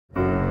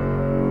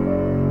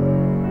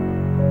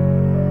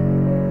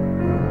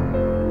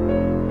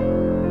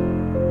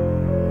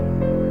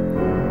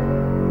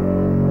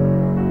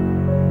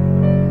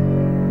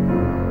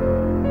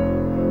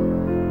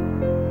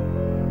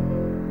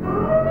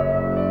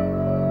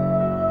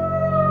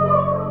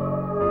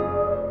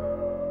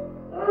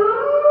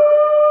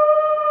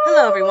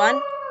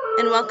everyone,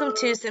 and welcome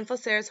to Sinful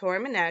Sarah's Horror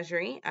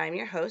Menagerie. I'm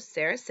your host,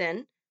 Sarah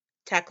Sin,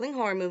 tackling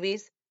horror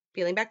movies,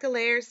 peeling back the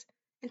layers,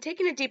 and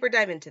taking a deeper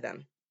dive into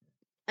them.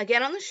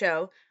 Again on the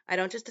show, I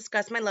don't just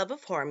discuss my love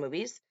of horror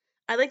movies.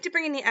 I like to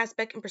bring in the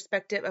aspect and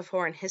perspective of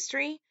horror and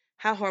history,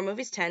 how horror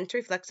movies tend to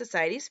reflect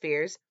society's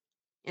fears,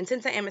 and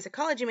since I am a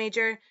psychology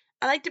major,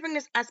 I like to bring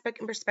this aspect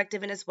and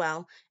perspective in as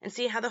well and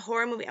see how the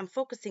horror movie I'm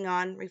focusing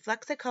on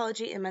reflects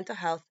psychology and mental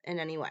health in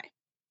any way.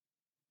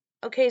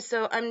 Okay,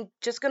 so I'm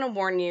just going to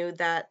warn you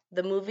that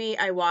the movie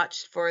I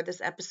watched for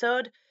this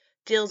episode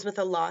deals with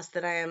a loss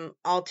that I am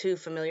all too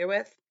familiar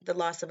with, the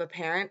loss of a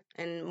parent,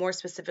 and more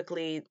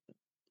specifically,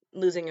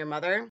 losing your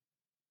mother.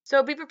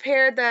 So be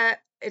prepared that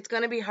it's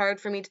going to be hard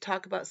for me to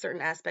talk about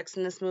certain aspects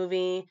in this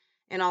movie.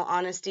 In all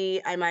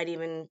honesty, I might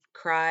even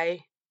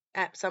cry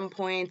at some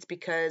points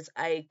because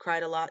I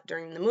cried a lot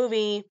during the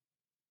movie.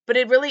 But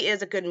it really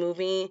is a good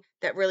movie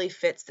that really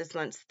fits this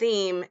month's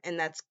theme, and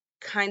that's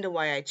kind of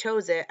why I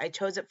chose it. I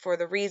chose it for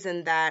the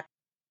reason that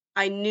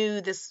I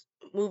knew this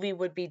movie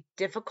would be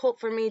difficult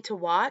for me to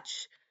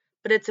watch,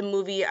 but it's a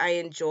movie I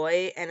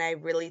enjoy, and I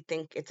really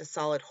think it's a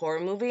solid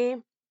horror movie.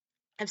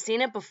 I've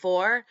seen it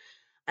before,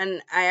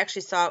 and I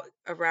actually saw it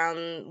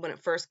around when it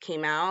first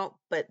came out,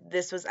 but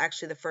this was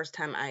actually the first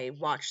time I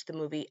watched the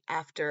movie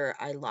after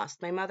I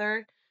lost my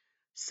mother.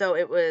 So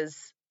it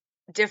was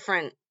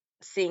different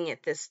seeing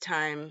it this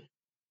time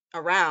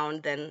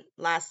around than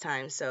last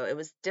time. So it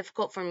was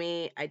difficult for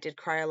me. I did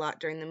cry a lot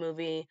during the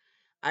movie.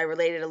 I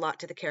related a lot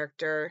to the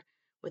character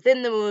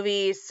within the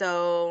movie.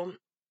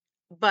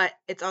 But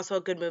it's also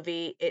a good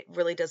movie. It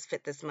really does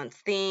fit this month's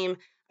theme.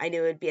 I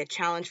knew it would be a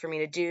challenge for me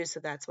to do,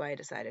 so that's why I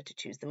decided to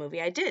choose the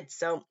movie I did.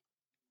 So,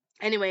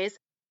 anyways,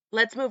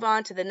 let's move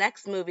on to the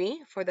next movie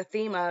for the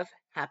theme of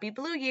Happy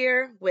Blue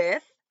Year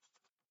with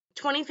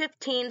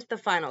 2015's The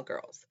Final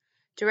Girls,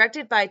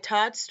 directed by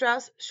Todd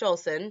Strauss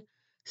Schulson,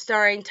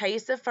 starring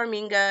Taissa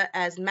Farmiga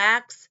as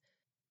Max,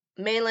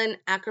 Malin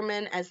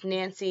Ackerman as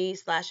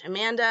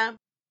Nancy/Amanda,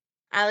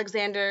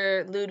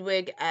 Alexander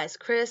Ludwig as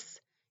Chris,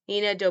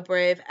 Nina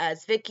Dobrev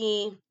as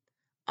Vicky,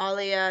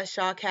 Alia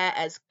Shawkat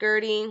as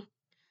Gertie,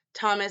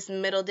 Thomas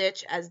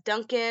Middleditch as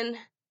Duncan,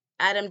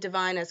 Adam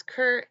Devine as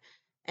Kurt,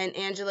 and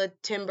Angela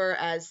Timber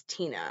as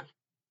Tina.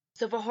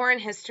 So for horror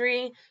and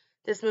history,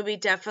 this movie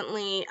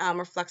definitely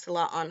reflects a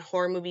lot on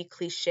horror movie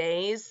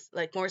cliches,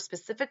 like more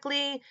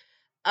specifically,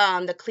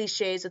 the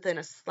cliches within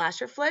a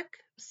slasher flick.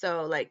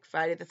 So like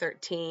Friday the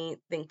 13th,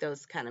 think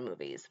those kind of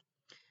movies.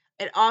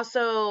 It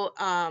also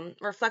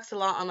reflects a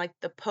lot on like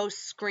the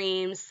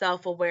post-Scream,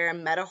 self-aware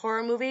meta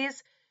horror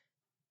movies.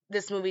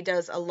 This movie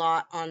does a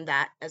lot on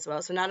that as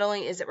well. So not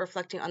only is it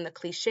reflecting on the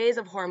cliches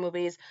of horror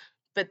movies,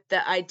 but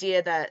the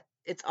idea that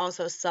it's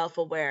also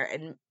self-aware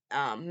and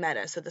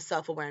meta. So the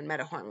self-aware and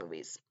meta horror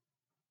movies.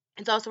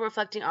 It's also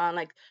reflecting on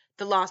like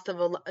the loss of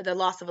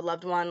a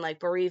loved one, like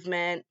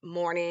bereavement,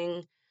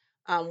 mourning,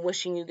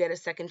 wishing you get a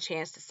second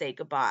chance to say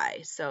goodbye.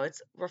 So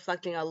it's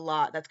reflecting a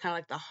lot. That's kind of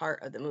like the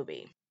heart of the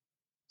movie.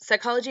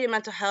 Psychology and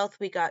mental health,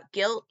 we got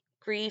guilt,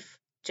 grief,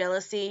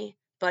 jealousy,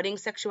 budding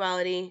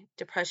sexuality,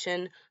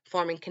 depression,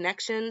 forming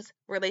connections,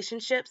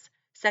 relationships,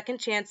 second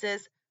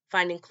chances,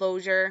 finding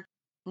closure,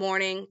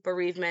 mourning,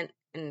 bereavement,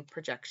 and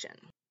projection.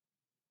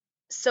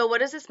 So,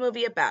 what is this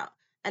movie about?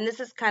 And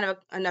this is kind of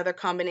another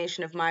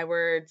combination of my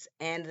words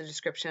and the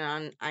description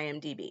on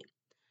IMDb.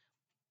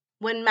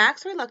 When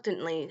Max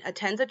reluctantly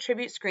attends a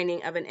tribute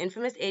screening of an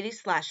infamous 80s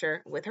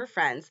slasher with her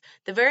friends,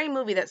 the very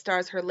movie that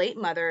stars her late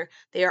mother,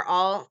 they are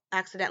all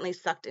accidentally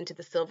sucked into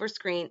the silver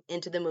screen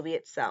into the movie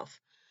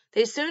itself.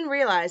 They soon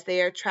realize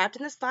they are trapped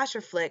in the slasher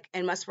flick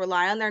and must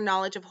rely on their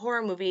knowledge of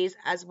horror movies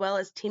as well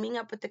as teaming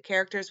up with the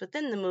characters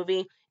within the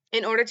movie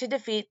in order to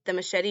defeat the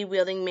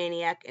machete-wielding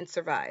maniac and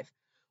survive.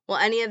 Will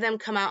any of them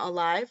come out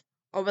alive,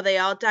 or will they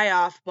all die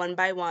off one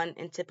by one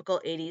in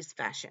typical 80s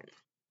fashion?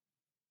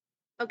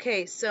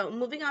 Okay, so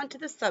moving on to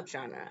the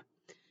subgenre.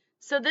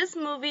 So this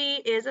movie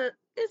is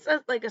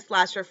like a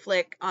slasher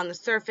flick on the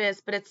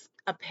surface, but it's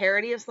a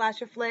parody of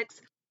slasher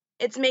flicks.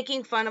 It's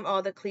making fun of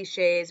all the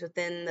cliches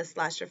within the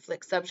slasher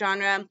flick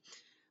subgenre.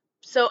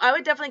 So I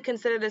would definitely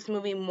consider this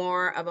movie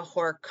more of a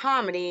horror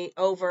comedy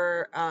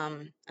over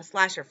a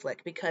slasher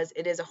flick because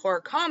it is a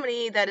horror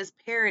comedy that is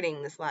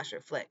parodying the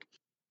slasher flick.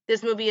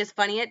 This movie is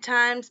funny at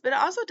times, but it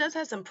also does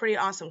have some pretty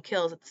awesome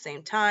kills at the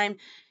same time.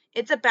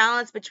 It's a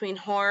balance between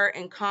horror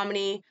and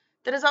comedy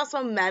that is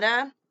also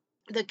meta.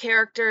 The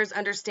characters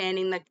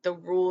understanding like the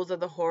rules of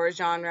the horror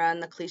genre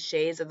and the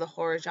cliches of the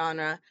horror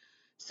genre.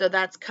 So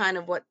that's kind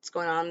of what's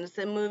going on in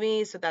the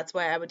movie. So that's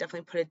why I would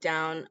definitely put it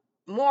down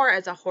more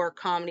as a horror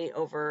comedy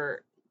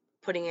over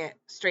putting it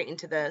straight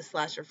into the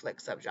slasher flick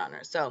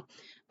subgenre. So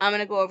I'm going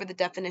to go over the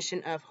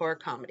definition of horror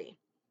comedy.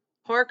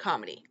 Horror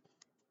comedy.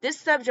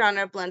 This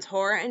subgenre blends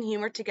horror and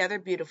humor together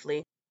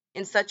beautifully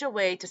in such a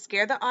way to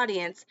scare the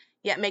audience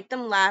yet make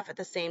them laugh at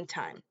the same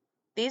time.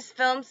 These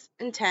films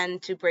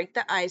intend to break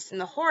the ice in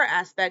the horror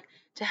aspect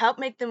to help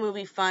make the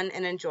movie fun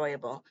and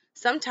enjoyable.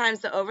 Sometimes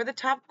the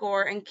over-the-top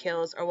gore and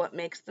kills are what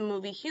makes the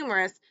movie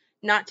humorous,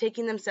 not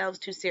taking themselves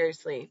too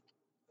seriously.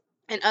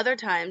 And other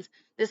times,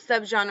 this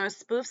subgenre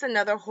spoofs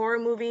another horror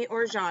movie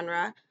or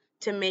genre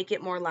to make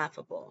it more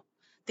laughable.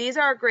 These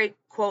are a great,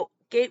 quote,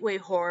 gateway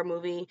horror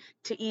movie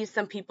to ease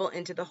some people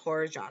into the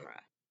horror genre.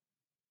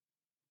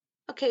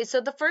 Okay, so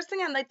the first thing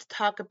I'd like to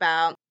talk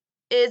about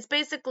is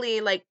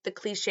basically like the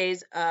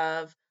cliches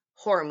of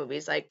horror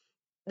movies, like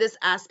this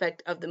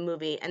aspect of the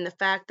movie and the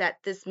fact that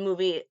this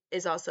movie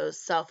is also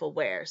self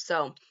aware.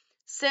 So,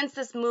 since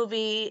this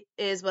movie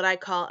is what I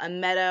call a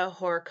meta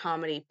horror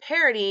comedy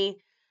parody,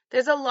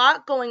 there's a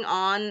lot going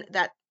on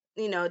that,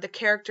 the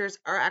characters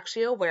are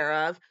actually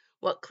aware of,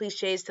 what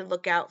cliches to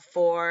look out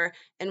for,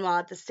 and while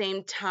at the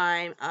same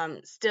time,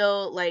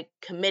 still like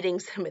committing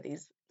some of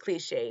these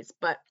cliches.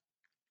 But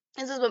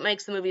this is what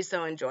makes the movie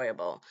so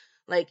enjoyable.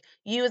 Like,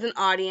 you as an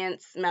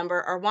audience member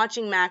are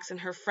watching Max and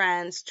her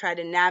friends try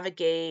to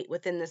navigate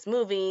within this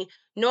movie,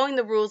 knowing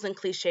the rules and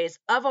cliches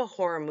of a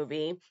horror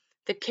movie,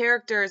 the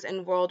characters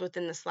and world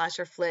within the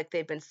slasher flick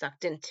they've been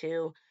sucked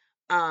into.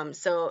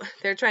 So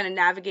they're trying to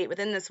navigate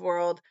within this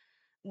world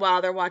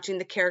while they're watching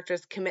the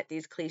characters commit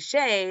these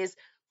cliches,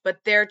 but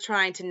they're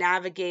trying to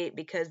navigate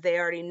because they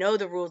already know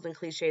the rules and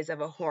cliches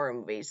of a horror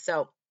movie.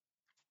 So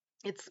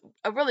it's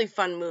a really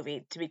fun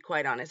movie, to be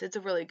quite honest. It's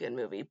a really good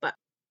movie. But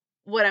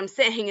what I'm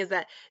saying is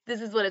that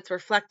this is what it's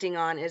reflecting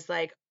on, is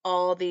like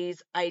all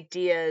these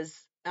ideas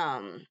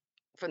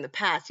from the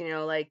past,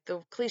 like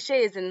the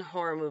cliches in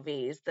horror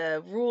movies,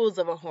 the rules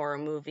of a horror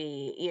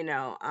movie,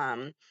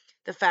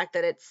 the fact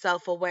that it's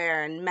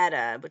self-aware and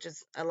meta, which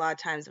is a lot of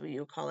times what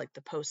you call like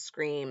the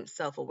post-scream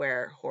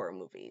self-aware horror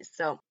movies.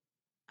 So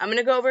I'm going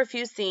to go over a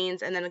few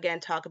scenes and then again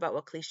talk about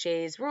what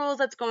cliches, rules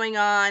that's going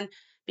on,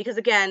 because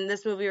again,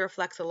 this movie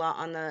reflects a lot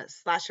on the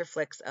slasher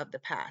flicks of the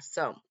past.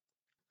 So,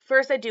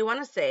 first, I do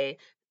want to say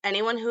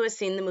anyone who has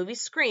seen the movie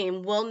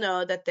Scream will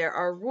know that there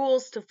are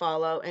rules to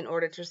follow in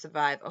order to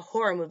survive a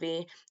horror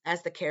movie,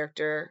 as the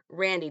character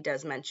Randy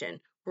does mention.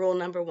 Rule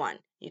number 1,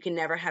 you can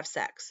never have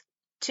sex.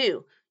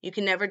 2, you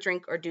can never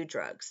drink or do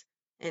drugs.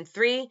 And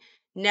 3,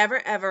 never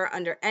ever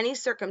under any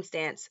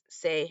circumstance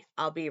say,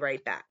 "I'll be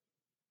right back."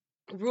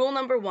 Rule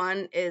number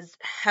 1 is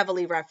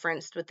heavily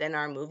referenced within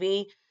our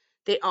movie.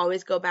 They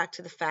always go back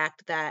to the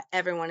fact that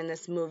everyone in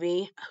this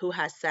movie who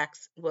has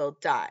sex will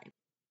die.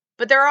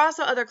 But there are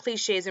also other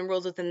cliches and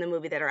rules within the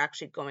movie that are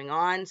actually going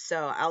on,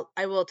 so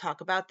I will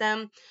talk about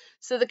them.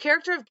 So the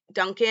character of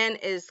Duncan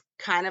is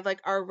kind of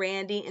like our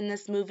Randy in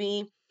this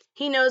movie.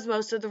 He knows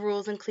most of the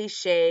rules and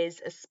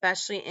cliches,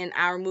 especially in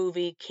our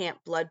movie Camp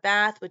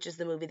Bloodbath, which is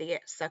the movie they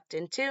get sucked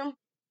into.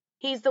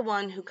 He's the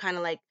one who kind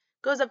of like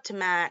goes up to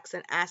Max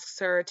and asks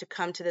her to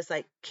come to this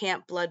like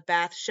Camp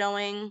Bloodbath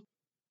showing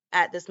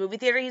at this movie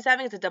theater he's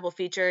having. It's a double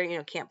feature,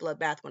 Camp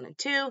Bloodbath 1 and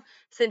 2,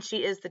 since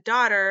she is the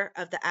daughter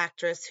of the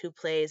actress who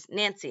plays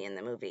Nancy in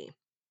the movie.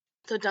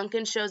 So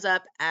Duncan shows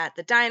up at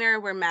the diner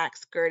where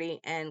Max,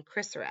 Gertie, and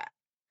Chris are at.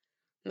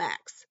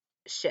 Max,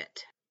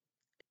 shit.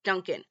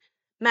 Duncan,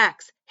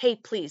 Max, hey,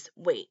 please,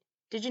 wait.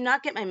 Did you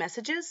not get my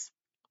messages?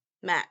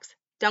 Max,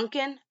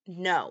 Duncan,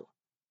 no.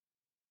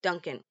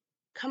 Duncan,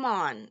 come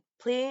on,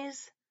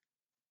 please.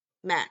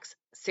 Max,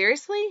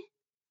 seriously?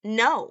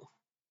 No.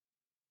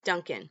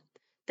 Duncan,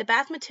 the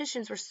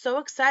mathematicians were so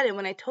excited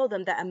when I told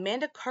them that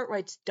Amanda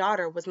Cartwright's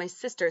daughter was my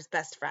sister's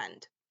best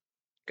friend.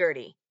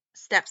 Gertie,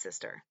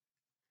 stepsister.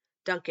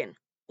 Duncan,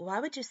 why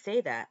would you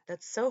say that?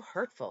 That's so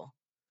hurtful.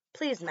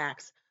 Please,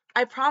 Max,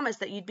 I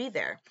promised that you'd be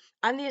there.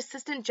 I'm the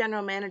assistant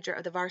general manager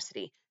of the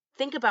varsity.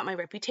 Think about my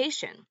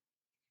reputation.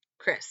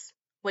 Chris,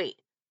 wait,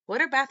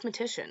 what are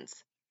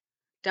mathematicians?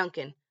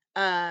 Duncan,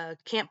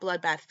 Camp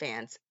Bloodbath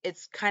fans.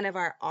 It's kind of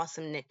our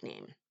awesome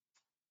nickname.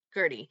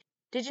 Gertie,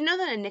 did you know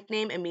that a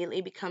nickname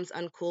immediately becomes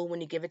uncool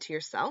when you give it to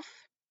yourself?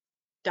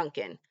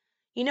 Duncan,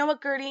 you know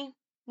what, Gertie?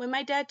 When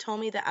my dad told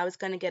me that I was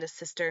going to get a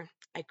sister,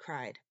 I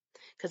cried.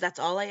 Because that's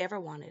all I ever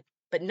wanted.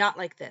 But not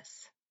like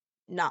this.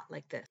 Not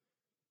like this.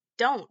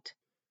 Don't.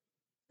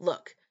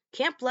 Look,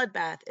 Camp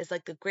Bloodbath is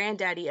like the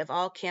granddaddy of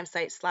all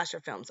campsite slasher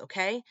films,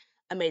 okay?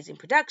 Amazing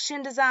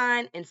production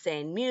design,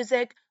 insane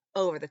music,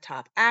 over the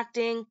top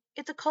acting.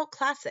 It's a cult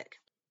classic.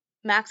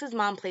 Max's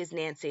mom plays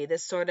Nancy,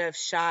 this sort of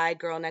shy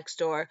girl next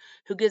door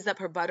who gives up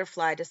her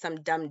butterfly to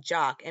some dumb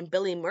jock, and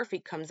Billy Murphy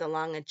comes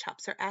along and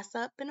chops her ass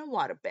up in a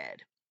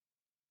waterbed.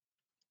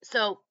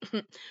 So,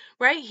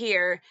 right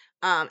here,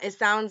 it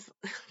sounds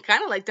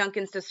kind of like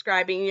Duncan's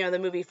describing, the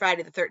movie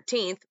Friday the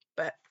 13th,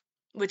 but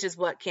which is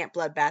what Camp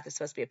Bloodbath is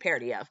supposed to be a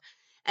parody of.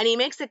 And he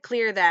makes it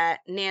clear that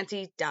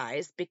Nancy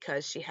dies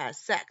because she has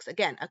sex.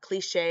 Again, a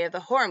cliche of the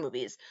horror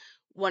movies.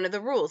 One of the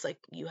rules, like,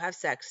 you have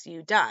sex,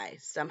 you die.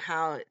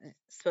 Somehow it's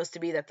supposed to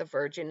be that the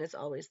virgin is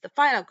always the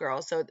final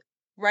girl. So,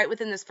 right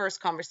within this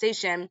first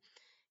conversation,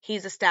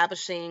 he's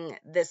establishing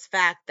this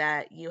fact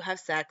that you have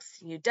sex,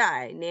 you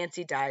die.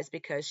 Nancy dies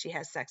because she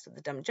has sex with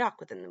the dumb jock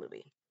within the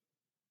movie.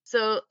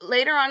 So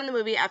later on in the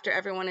movie, after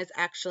everyone is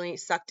actually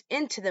sucked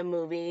into the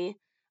movie,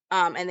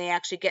 and they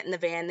actually get in the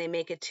van, they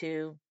make it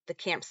to the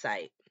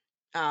campsite.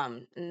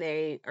 And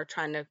they are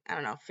trying to, I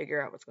don't know,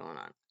 figure out what's going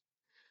on.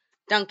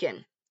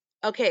 Duncan,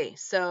 okay,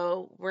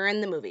 so we're in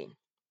the movie.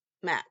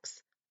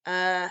 Max,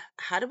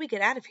 how do we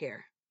get out of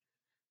here?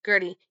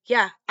 Gertie,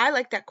 yeah, I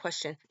like that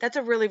question. That's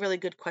a really, really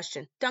good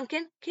question.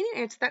 Duncan, can you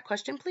answer that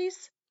question,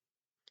 please?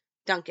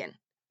 Duncan,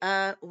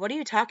 what are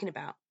you talking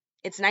about?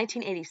 It's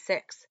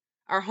 1986.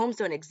 Our homes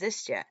don't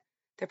exist yet.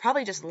 They're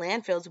probably just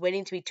landfills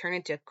waiting to be turned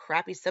into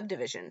crappy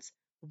subdivisions.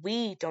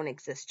 We don't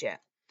exist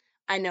yet.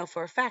 I know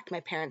for a fact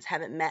my parents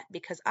haven't met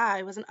because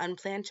I was an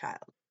unplanned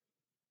child.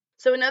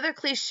 So another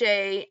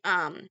cliche,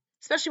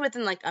 especially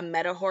within like a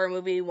meta horror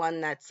movie,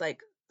 one that's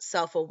like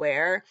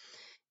self-aware,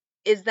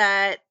 is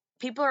that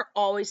people are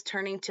always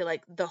turning to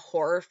like the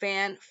horror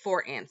fan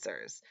for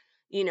answers.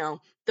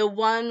 The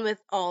one with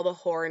all the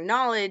horror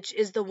knowledge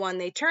is the one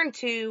they turn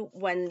to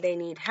when they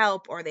need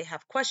help or they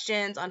have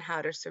questions on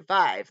how to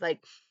survive.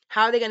 Like,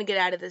 how are they going to get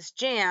out of this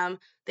jam?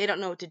 They don't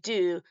know what to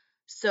do.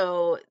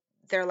 So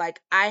they're like,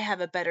 I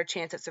have a better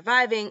chance at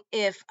surviving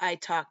if I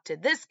talk to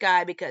this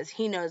guy because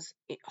he knows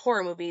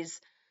horror movies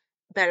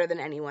better than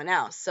anyone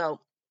else. So,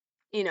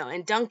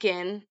 and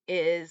Duncan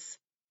is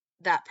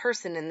that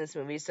person in this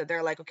movie. So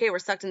they're like, okay, we're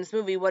stuck in this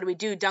movie. What do we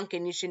do?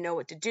 Duncan, you should know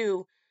what to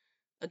do.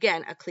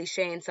 Again, a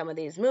cliche in some of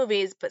these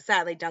movies, but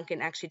sadly,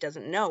 Duncan actually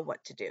doesn't know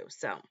what to do.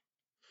 So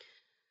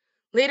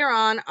later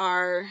on,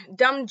 our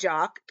dumb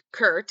jock,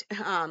 Kurt,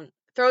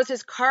 throws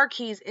his car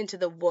keys into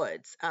the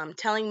woods,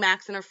 telling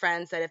Max and her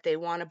friends that if they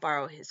want to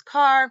borrow his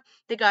car,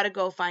 they got to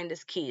go find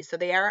his keys. So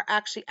they are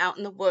actually out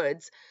in the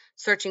woods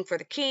searching for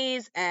the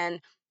keys,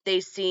 and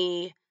they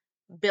see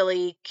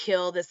Billy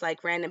kill this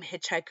like random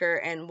hitchhiker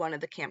and one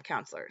of the camp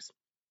counselors.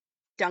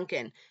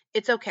 Duncan,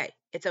 it's okay.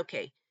 It's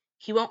okay.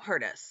 He won't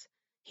hurt us.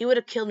 He would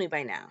have killed me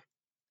by now.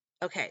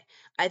 Okay,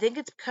 I think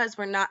it's because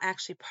we're not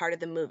actually part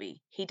of the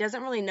movie. He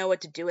doesn't really know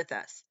what to do with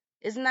us.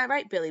 Isn't that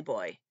right, Billy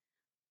boy?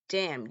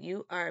 Damn,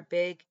 you are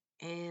big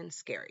and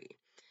scary.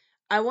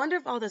 I wonder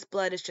if all this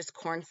blood is just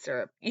corn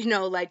syrup.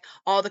 Like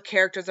all the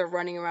characters are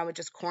running around with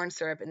just corn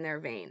syrup in their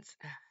veins.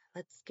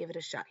 Let's give it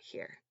a shot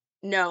here.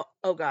 No,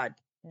 oh god.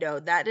 No,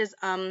 that is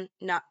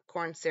not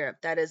corn syrup.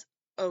 That is,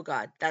 oh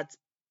god, that's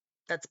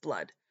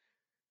blood.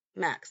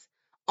 Max,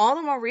 all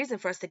the more reason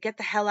for us to get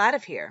the hell out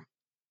of here.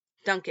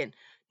 Duncan,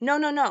 no,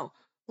 no, no.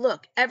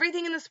 Look,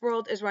 everything in this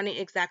world is running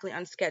exactly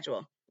on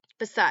schedule.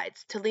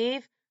 Besides, to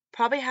leave,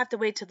 probably have to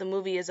wait till the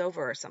movie is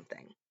over or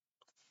something.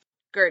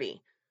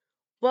 Gertie,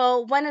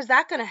 well, when is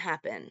that going to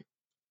happen?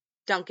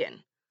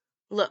 Duncan,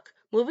 look,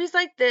 movies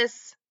like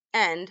this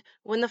end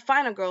when the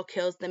final girl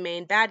kills the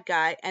main bad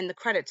guy and the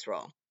credits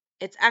roll.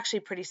 It's actually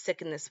pretty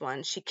sick in this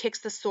one. She kicks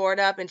the sword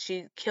up and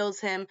she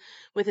kills him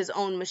with his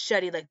own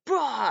machete, like,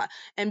 brah!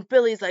 And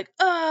Billy's like,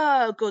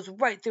 goes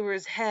right through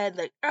his head,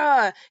 like,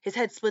 his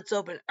head splits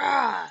open,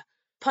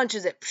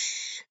 punches it,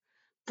 psh,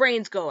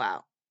 brains go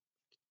out.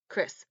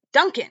 Chris,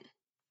 Duncan.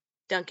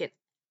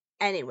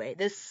 Anyway,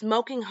 this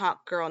smoking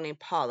hot girl named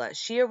Paula,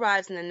 she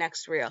arrives in the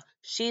next reel.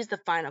 She's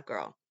the final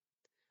girl.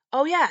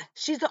 Oh, yeah,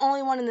 she's the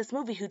only one in this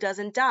movie who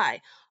doesn't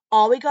die.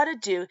 All we gotta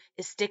do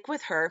is stick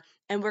with her,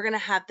 and we're gonna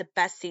have the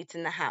best seats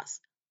in the house.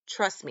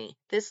 Trust me,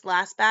 this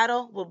last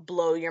battle will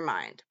blow your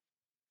mind.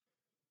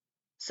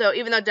 So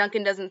even though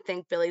Duncan doesn't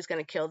think Billy's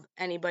gonna kill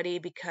anybody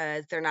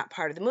because they're not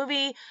part of the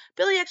movie,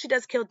 Billy actually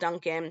does kill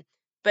Duncan.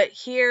 But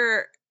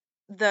here,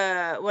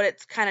 what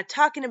it's kind of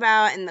talking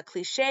about and the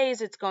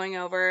cliches it's going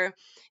over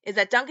is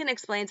that Duncan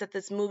explains that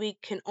this movie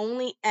can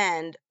only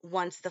end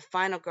once the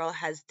final girl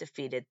has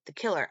defeated the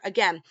killer.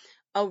 Again,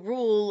 a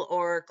rule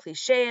or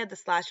cliche of the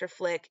slasher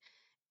flick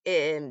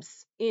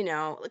is, kind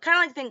of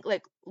like think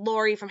like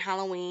Laurie from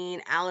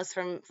Halloween, Alice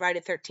from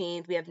Friday the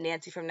 13th, we have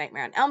Nancy from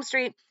Nightmare on Elm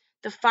Street.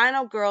 The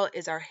final girl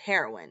is our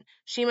heroine.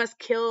 She must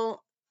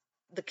kill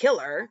the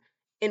killer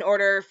in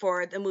order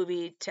for the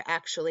movie to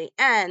actually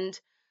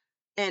end,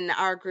 and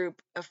our group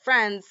of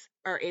friends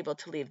are able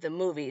to leave the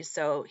movie.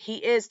 So he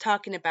is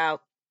talking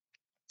about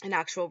an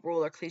actual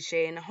rule or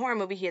cliche in a horror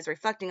movie. He is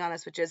reflecting on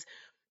this, which is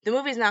the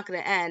movie's not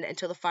going to end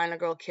until the final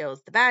girl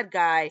kills the bad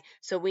guy.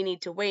 So we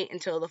need to wait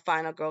until the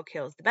final girl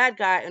kills the bad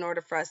guy in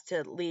order for us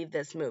to leave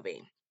this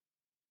movie.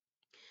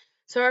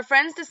 So our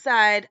friends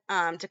decide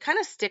to kind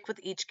of stick with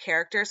each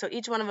character. So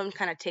each one of them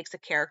kind of takes a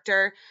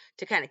character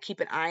to kind of keep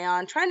an eye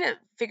on, trying to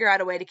figure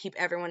out a way to keep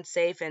everyone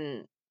safe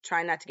and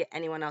trying not to get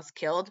anyone else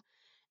killed.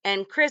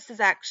 And Chris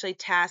is actually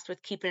tasked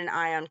with keeping an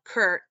eye on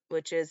Kurt,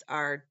 which is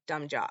our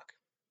dumb jock.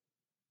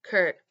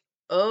 Kurt,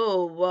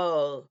 oh,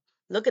 whoa,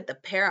 look at the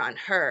pair on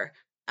her.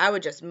 I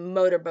would just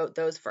motorboat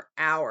those for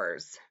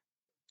hours.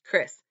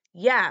 Chris,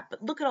 yeah,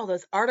 but look at all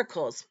those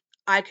articles.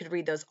 I could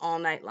read those all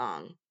night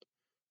long.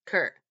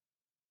 Kurt,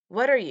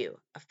 what are you,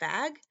 a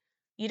fag?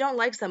 You don't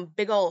like some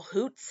big ol'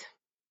 hoots?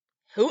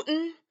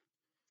 Hootin'?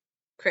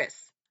 Chris,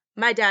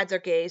 my dads are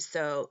gay,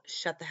 so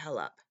shut the hell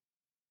up.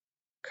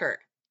 Kurt,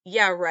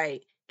 yeah,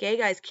 right. Gay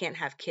guys can't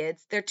have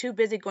kids. They're too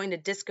busy going to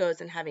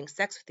discos and having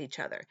sex with each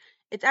other.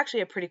 It's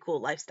actually a pretty cool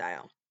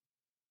lifestyle.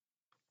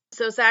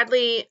 So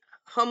sadly,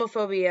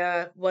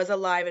 homophobia was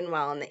alive and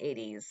well in the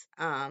 80s.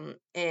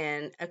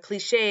 And a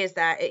cliche is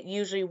that it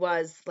usually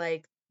was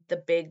like the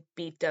big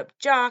beefed up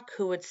jock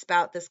who would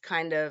spout this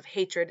kind of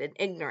hatred and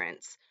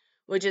ignorance,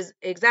 which is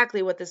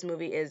exactly what this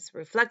movie is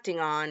reflecting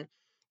on,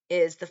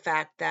 is the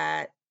fact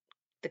that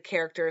the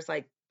characters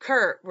like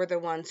Kurt were the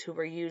ones who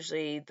were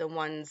usually the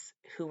ones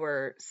who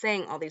were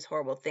saying all these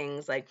horrible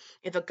things. Like,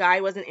 if a guy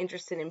wasn't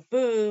interested in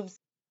boobs,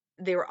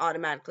 they were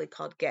automatically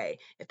called gay.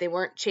 If they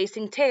weren't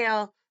chasing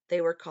tail,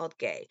 they were called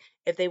gay.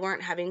 If they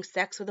weren't having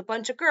sex with a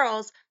bunch of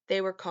girls,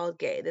 they were called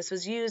gay. This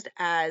was used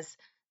as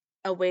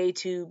a way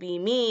to be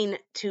mean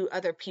to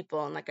other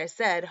people. And like I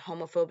said,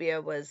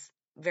 homophobia was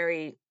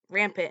very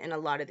rampant in a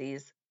lot of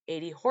these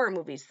 80 horror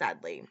movies,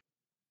 sadly.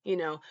 You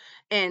know,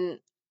 and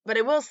but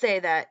I will say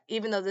that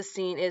even though this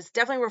scene is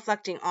definitely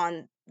reflecting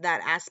on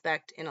that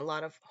aspect in a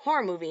lot of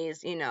horror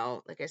movies,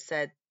 like I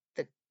said,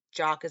 the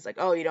jock is like,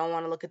 oh, you don't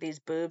want to look at these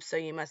boobs, so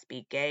you must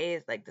be gay.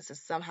 It's like, this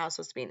is somehow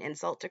supposed to be an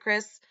insult to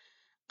Chris,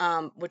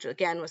 which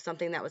again was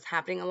something that was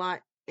happening a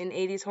lot in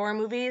 80s horror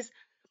movies.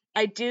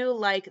 I do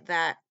like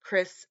that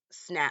Chris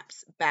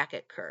snaps back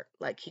at Kurt.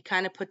 Like, he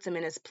kind of puts him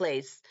in his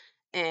place.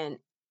 And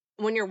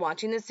when you're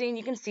watching this scene,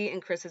 you can see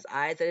in Chris's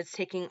eyes that it's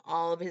taking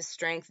all of his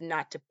strength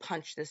not to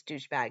punch this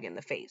douchebag in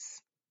the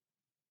face.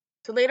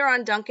 So later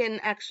on, Duncan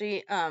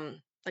actually,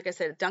 like I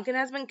said, Duncan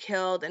has been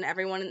killed and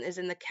everyone is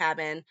in the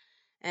cabin.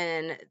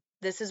 And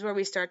this is where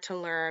we start to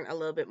learn a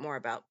little bit more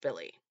about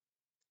Billy.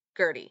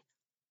 Gertie,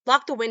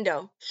 lock the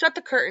window. Shut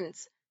the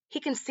curtains. He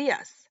can see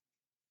us.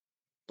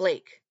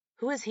 Blake,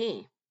 who is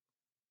he?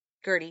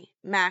 Gertie,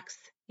 Max,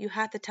 you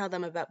have to tell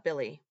them about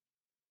Billy.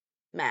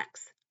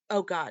 Max,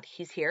 oh God,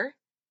 he's here?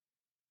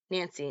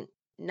 Nancy,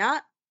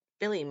 not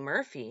Billy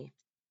Murphy.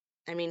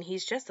 I mean,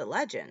 he's just a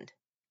legend.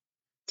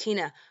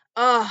 Tina,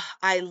 oh,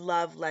 I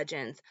love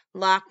legends.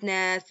 Loch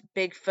Ness,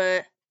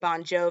 Bigfoot,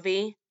 Bon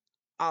Jovi,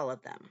 all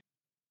of them.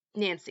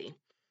 Nancy,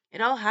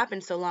 it all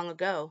happened so long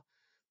ago.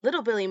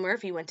 Little Billy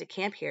Murphy went to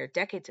camp here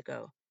decades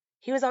ago.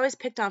 He was always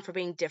picked on for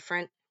being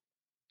different,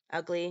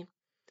 ugly.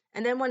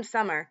 And then one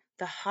summer,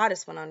 the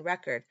hottest one on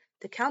record,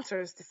 the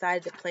counselors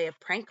decided to play a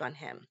prank on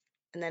him.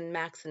 And then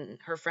Max and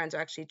her friends are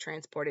actually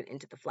transported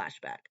into the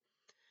flashback.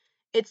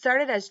 It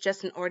started as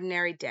just an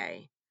ordinary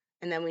day,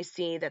 and then we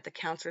see that the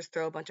counselors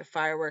throw a bunch of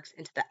fireworks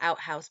into the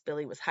outhouse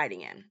Billy was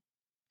hiding in.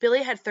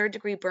 Billy had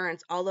third-degree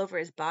burns all over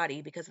his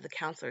body because of the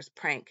counselor's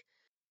prank,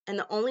 and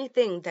the only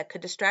thing that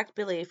could distract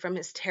Billy from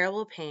his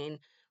terrible pain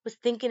was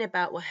thinking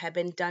about what had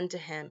been done to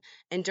him,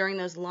 and during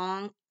those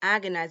long,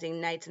 agonizing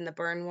nights in the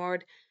burn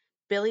ward,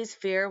 Billy's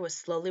fear was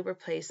slowly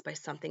replaced by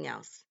something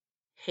else: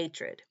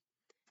 hatred.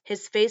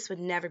 His face would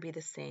never be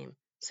the same,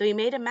 so he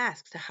made a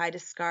mask to hide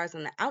his scars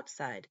on the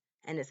outside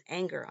and his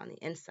anger on the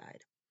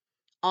inside.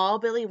 All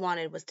Billy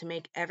wanted was to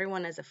make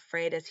everyone as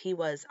afraid as he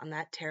was on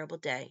that terrible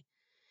day.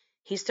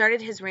 He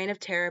started his reign of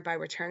terror by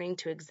returning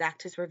to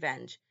exact his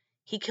revenge.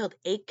 He killed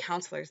 8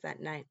 counselors that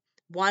night,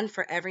 one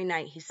for every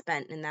night he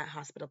spent in that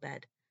hospital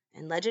bed.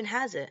 And legend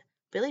has it,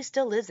 Billy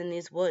still lives in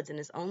these woods in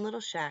his own little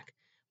shack,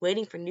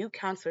 waiting for new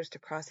counselors to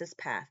cross his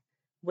path,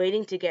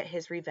 waiting to get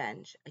his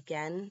revenge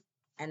again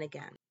and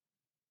again.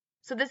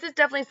 So this is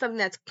definitely something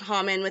that's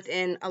common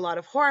within a lot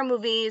of horror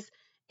movies,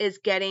 is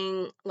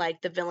getting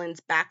like the villain's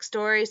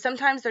backstory.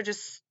 Sometimes they're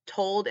just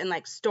told in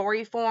like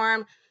story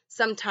form.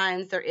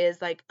 Sometimes there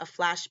is like a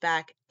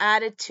flashback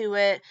added to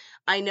it.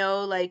 I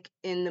know like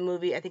in the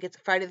movie, I think it's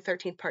Friday the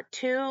 13th Part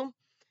 2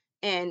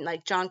 and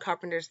like John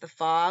Carpenter's The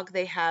Fog,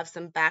 they have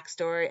some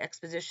backstory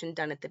exposition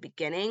done at the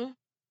beginning.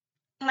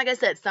 Like I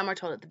said, some are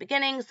told at the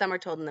beginning, some are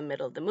told in the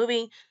middle of the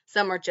movie,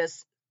 some are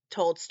just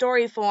told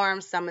story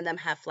form, some of them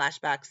have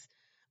flashbacks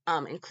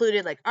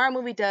included, like our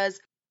movie does.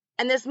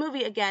 And this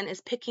movie, again, is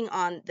picking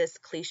on this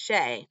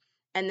cliche.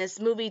 And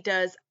this movie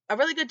does a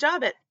really good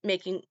job at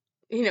making,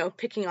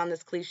 picking on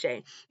this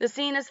cliche. The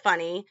scene is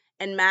funny,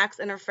 and Max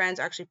and her friends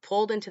are actually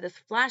pulled into this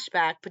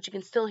flashback, but you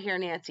can still hear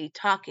Nancy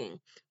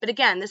talking. But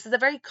again, this is a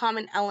very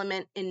common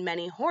element in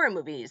many horror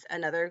movies,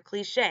 another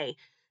cliche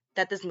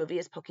that this movie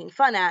is poking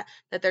fun at,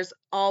 that there's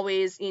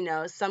always,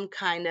 some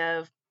kind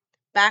of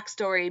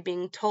backstory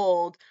being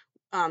told,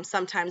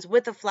 sometimes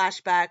with a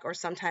flashback or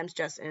sometimes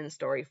just in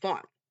story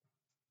form.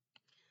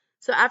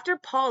 So after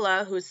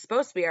Paula, who's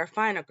supposed to be our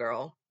final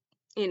girl,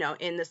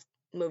 in this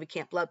movie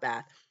Camp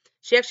Bloodbath,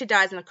 she actually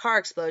dies in a car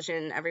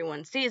explosion.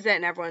 Everyone sees it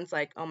and everyone's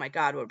like, oh my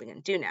God, what are we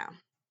going to do now?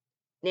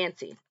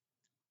 Nancy,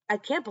 I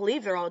can't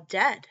believe they're all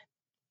dead.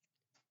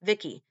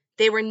 Vicky,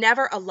 they were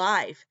never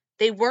alive.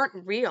 They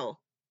weren't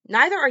real.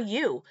 Neither are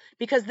you,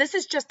 because this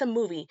is just a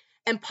movie,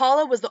 and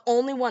Paula was the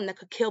only one that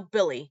could kill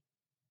Billy.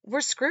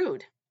 We're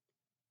screwed.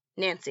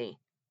 Nancy,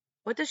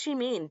 what does she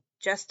mean,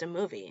 just a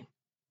movie?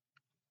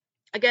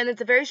 Again,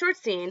 it's a very short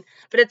scene,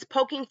 but it's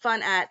poking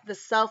fun at the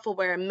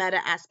self-aware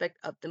meta aspect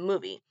of the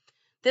movie.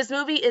 This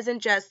movie isn't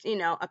just,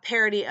 a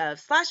parody of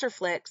slasher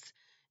flicks.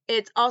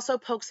 It also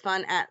pokes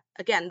fun at,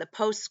 again, the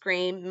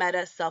post-Scream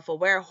meta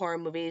self-aware horror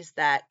movies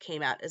that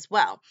came out as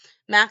well.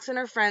 Max and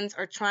her friends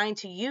are trying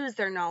to use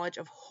their knowledge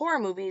of horror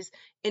movies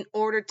in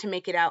order to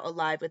make it out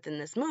alive within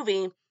this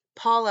movie.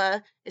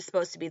 Paula is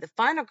supposed to be the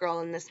final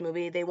girl in this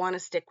movie. They want to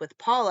stick with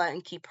Paula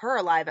and keep her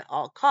alive at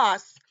all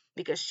costs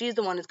because she's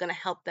the one who's going to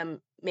help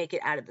them make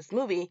it out of this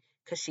movie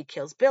because she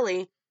kills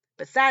Billy.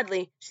 But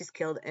sadly, she's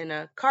killed in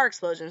a car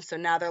explosion. So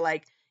now they're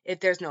like, if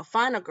there's no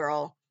final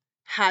girl,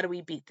 how do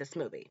we beat this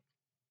movie?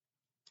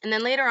 And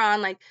then later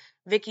on, like,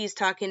 Vicky's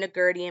talking to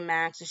Gertie and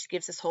Max, and she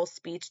gives this whole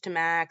speech to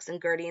Max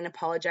and Gertie and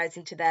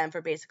apologizing to them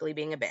for basically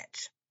being a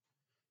bitch.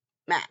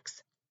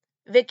 Max: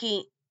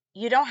 Vicky,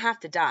 you don't have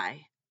to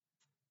die.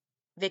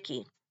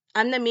 Vicky: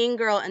 I'm the mean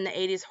girl in the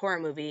 80s horror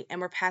movie,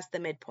 and we're past the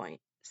midpoint.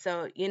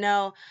 So,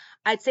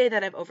 I'd say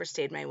that I've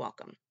overstayed my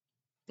welcome.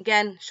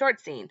 Again,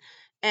 short scene.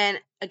 And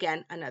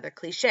again, another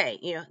cliche.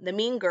 The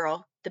mean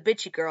girl, the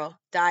bitchy girl,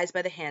 dies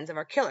by the hands of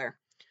our killer,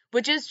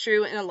 which is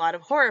true in a lot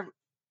of horror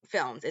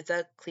films. It's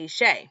a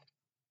cliche.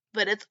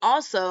 But it's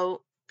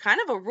also kind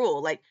of a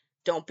rule, like,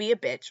 don't be a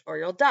bitch or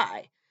you'll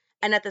die.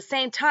 And at the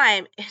same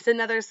time, it's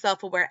another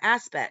self-aware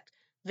aspect.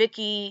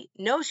 Vicky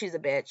knows she's a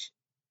bitch,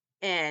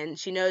 and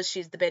she knows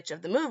she's the bitch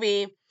of the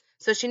movie,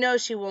 so she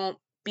knows she won't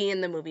be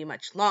in the movie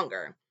much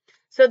longer.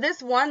 So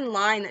this one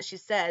line that she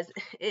says,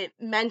 it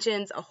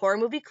mentions a horror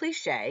movie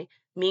cliche,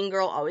 mean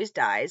girl always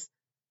dies,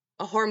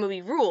 a horror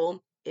movie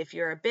rule, if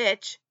you're a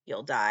bitch,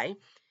 you'll die,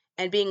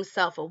 and being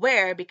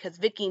self-aware because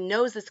Vicky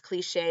knows this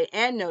cliche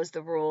and knows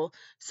the rule,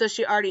 so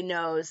she already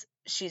knows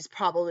she's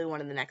probably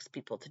one of the next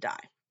people to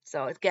die.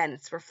 So again,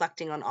 it's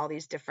reflecting on all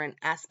these different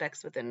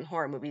aspects within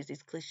horror movies,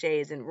 these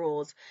cliches and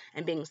rules,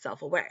 and being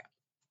self-aware.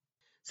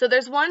 So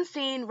there's one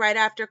scene right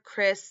after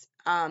Chris,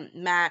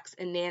 Max,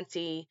 and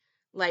Nancy,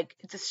 like,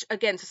 it's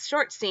a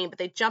short scene, but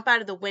they jump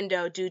out of the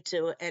window due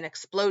to an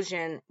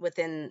explosion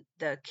within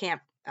the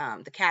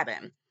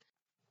cabin.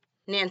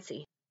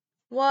 Nancy: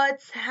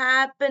 What's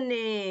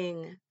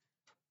happening?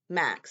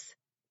 Max: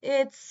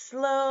 It's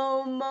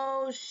slow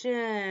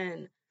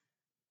motion.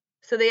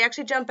 So they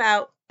actually jump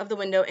out of the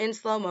window in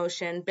slow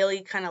motion.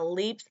 Billy kind of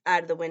leaps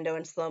out of the window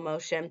in slow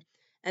motion,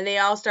 and they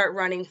all start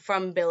running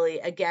from Billy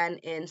again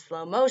in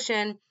slow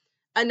motion.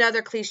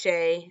 Another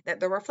cliche that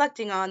they're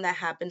reflecting on that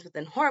happens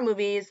within horror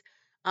movies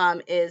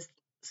is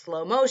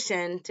slow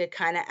motion to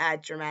kind of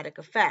add dramatic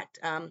effect.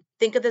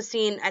 Think of the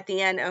scene at the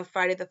end of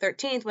Friday the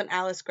 13th when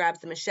Alice grabs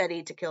the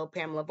machete to kill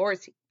Pamela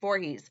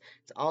Voorhees.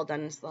 It's all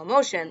done in slow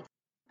motion.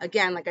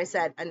 Again, like I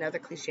said, another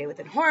cliche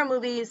within horror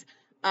movies.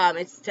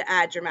 It's to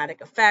add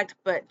dramatic effect,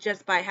 but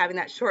just by having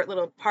that short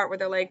little part where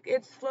they're like,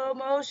 it's slow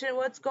motion,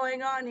 what's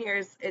going on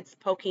here? It's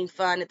poking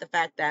fun at the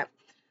fact that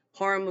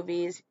horror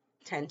movies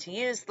tend to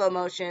use slow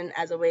motion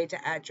as a way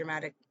to add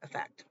dramatic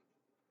effect.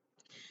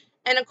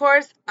 And of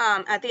course,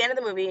 at the end of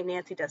the movie,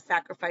 Nancy does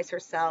sacrifice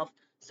herself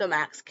so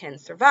Max can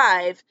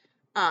survive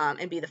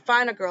and be the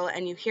final girl,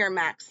 and you hear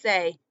Max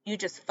say, you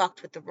just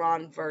fucked with the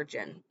wrong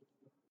virgin.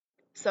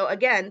 So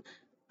again,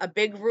 a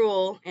big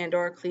rule and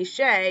or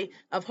cliche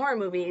of horror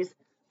movies,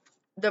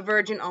 the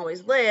virgin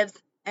always lives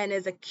and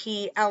is a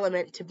key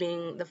element to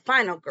being the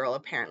final girl,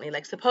 apparently.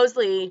 Like,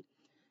 supposedly,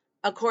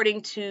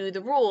 according to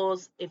the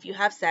rules, if you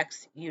have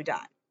sex, you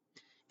die.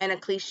 And a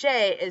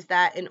cliche is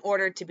that in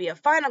order to be a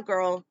final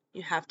girl,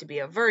 you have to be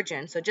a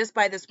virgin. So just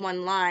by this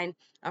one line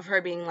of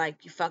her being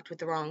like, you fucked with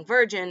the wrong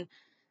virgin,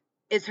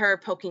 is her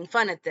poking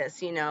fun at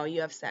this.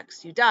 You have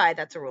sex, you die.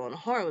 That's a rule in a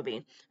horror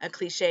movie. A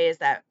cliche is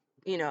that,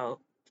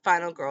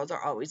 final girls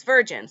are always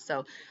virgins.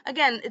 So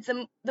again,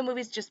 the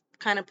movie's just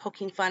kind of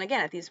poking fun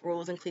again at these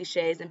rules and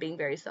cliches and being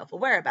very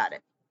self-aware about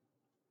it.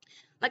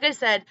 Like I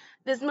said,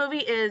 this movie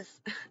is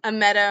a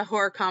meta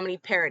horror comedy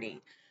parody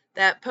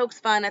that pokes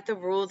fun at the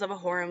rules of a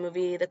horror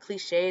movie, the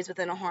cliches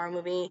within a horror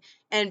movie,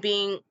 and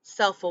being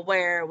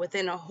self-aware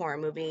within a horror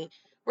movie,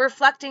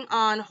 reflecting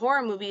on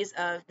horror movies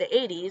of the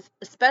 80s,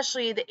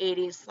 especially the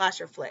 80s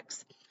slasher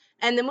flicks.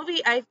 And the movie,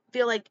 I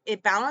feel like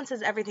it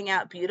balances everything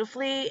out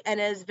beautifully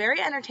and is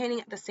very entertaining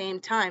at the same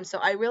time. So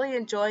I really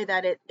enjoy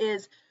that it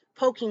is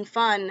poking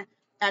fun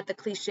at the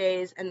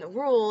cliches and the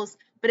rules,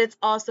 but it's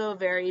also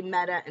very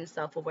meta and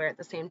self-aware at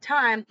the same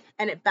time,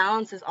 and it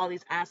balances all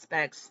these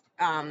aspects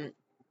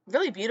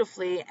really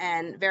beautifully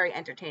and very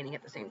entertaining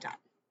at the same time.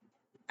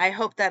 I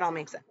hope that all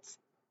makes sense.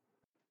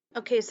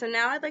 Okay, so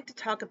now I'd like to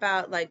talk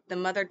about like the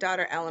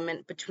mother-daughter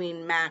element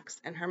between Max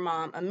and her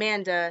mom,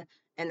 Amanda,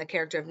 and the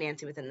character of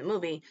Nancy within the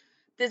movie.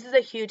 This is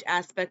a huge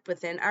aspect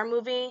within our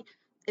movie.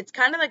 It's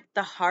kind of like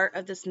the heart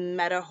of this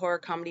meta horror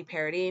comedy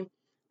parody.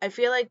 I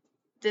feel like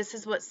this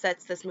is what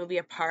sets this movie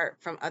apart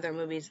from other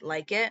movies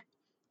like it.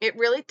 It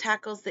really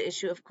tackles the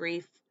issue of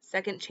grief,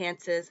 second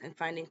chances, and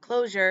finding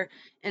closure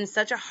in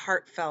such a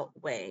heartfelt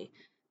way,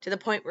 to the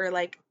point where,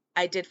 like,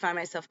 I did find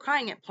myself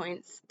crying at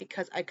points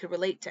because I could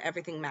relate to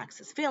everything Max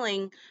is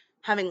feeling,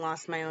 having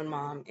lost my own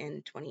mom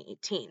in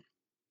 2018.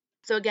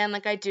 So again,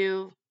 like I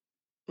do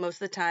most of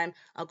the time,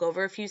 I'll go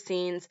over a few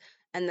scenes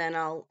and then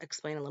I'll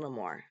explain a little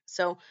more.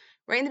 So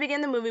right in the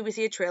beginning of the movie, we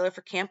see a trailer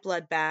for Camp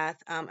Bloodbath.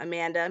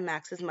 Amanda,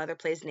 Max's mother,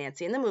 plays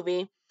Nancy in the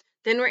movie.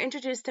 Then we're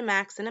introduced to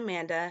Max and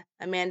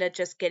Amanda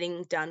just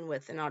getting done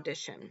with an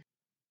audition.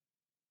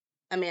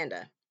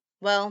 Amanda: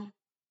 Well,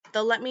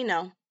 they'll let me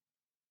know.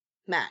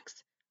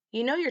 Max: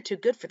 You know you're too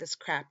good for this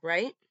crap,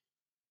 right?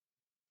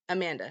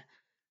 Amanda: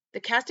 The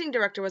casting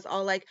director was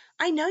all like,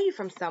 I know you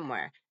from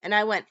somewhere. And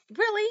I went,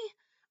 really?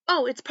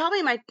 Oh, it's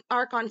probably my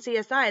arc on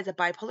CSI as a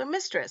bipolar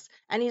mistress.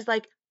 And he's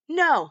like,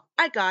 no,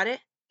 I got it.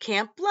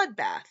 Camp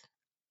Bloodbath.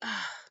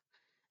 Ugh.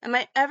 Am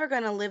I ever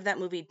going to live that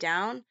movie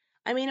down?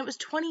 I mean, it was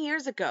 20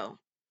 years ago.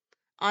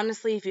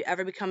 Honestly, if you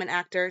ever become an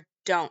actor,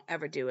 don't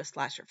ever do a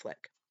slasher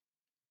flick.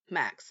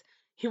 Max,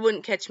 you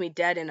wouldn't catch me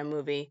dead in a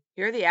movie.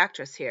 You're the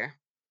actress here.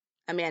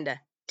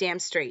 Amanda, damn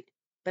straight.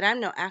 But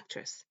I'm no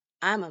actress.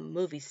 I'm a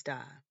movie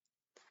star.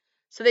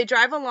 So they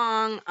drive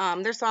along.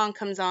 Their song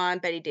comes on,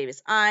 Betty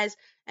Davis Eyes.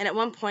 And at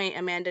one point,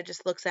 Amanda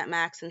just looks at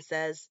Max and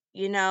says,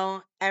 "You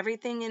know,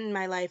 everything in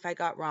my life I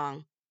got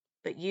wrong.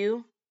 But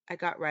you, I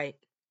got right.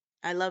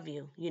 I love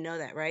you. You know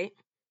that, right?"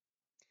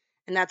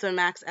 And that's when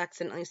Max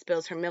accidentally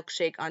spills her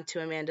milkshake onto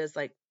Amanda's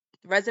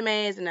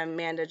resumes, and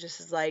Amanda just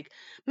is like,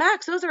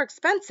 "Max, those are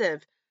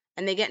expensive."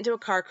 And they get into a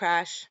car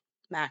crash.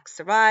 Max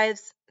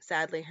survives.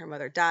 Sadly, her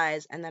mother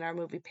dies, and then our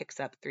movie picks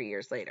up 3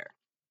 years later.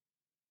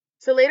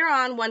 So later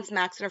on, once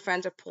Max and her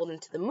friends are pulled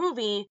into the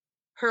movie,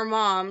 her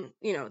mom,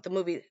 the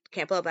movie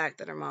Camp Back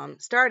that her mom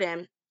starred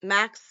in,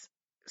 Max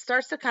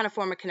starts to kind of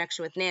form a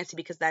connection with Nancy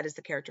because that is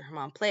the character her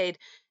mom played,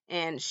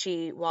 and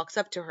she walks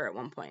up to her at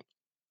one point.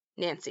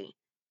 Nancy,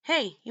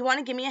 "Hey, you want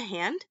to give me a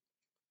hand?"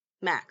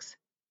 Max,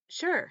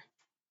 "Sure."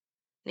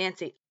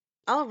 Nancy,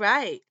 "All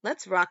right,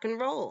 let's rock and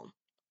roll."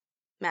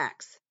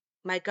 Max,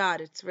 "My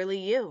God, it's really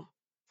you."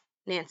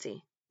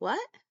 Nancy,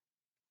 "What?"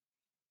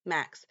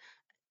 Max,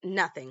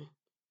 "Nothing."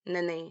 And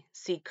then they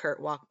see Kurt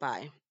walk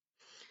by.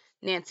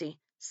 Nancy,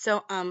 "So,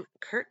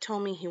 Kurt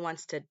told me he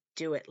wants to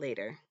do it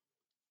later."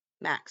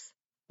 Max,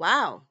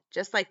 "Wow,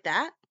 just like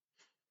that?"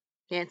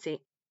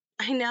 Nancy,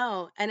 "I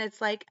know, and it's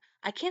like,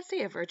 I can't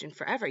stay a virgin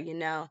forever,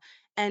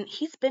 and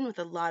he's been with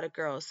a lot of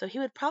girls, so he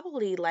would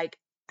probably,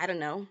 I don't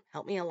know,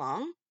 help me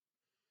along."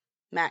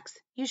 Max,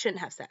 "You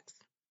shouldn't have sex."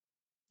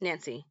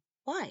 Nancy,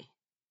 "Why?"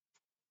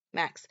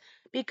 Max,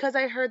 "Because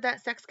I heard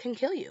that sex can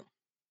kill you."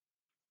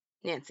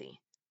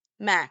 Nancy,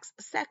 "Max,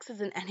 sex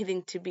isn't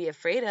anything to be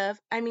afraid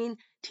of. I mean,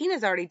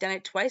 Tina's already done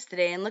it twice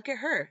today, and look at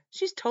her.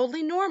 She's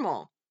totally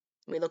normal."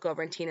 We look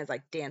over, and Tina's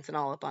dancing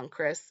all up on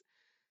Chris.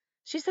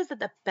 She says that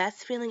the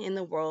best feeling in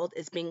the world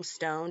is being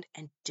stoned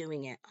and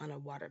doing it on a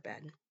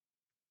waterbed.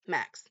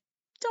 Max,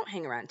 "Don't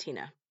hang around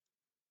Tina."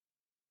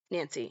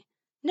 Nancy,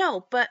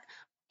 "No, but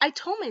I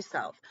told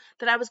myself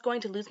that I was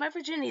going to lose my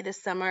virginity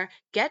this summer,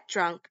 get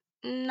drunk,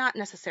 not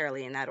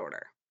necessarily in that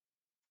order."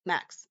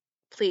 Max,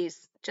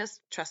 "Please,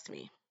 just trust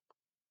me."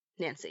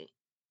 Nancy,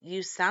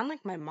 "You sound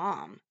like my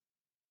mom."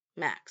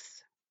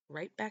 Max,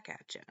 "Right back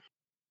at you."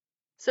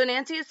 So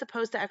Nancy is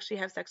supposed to actually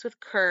have sex with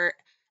Kurt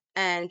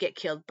and get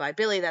killed by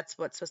Billy. That's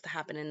what's supposed to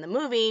happen in the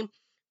movie.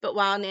 But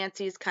while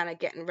Nancy's kind of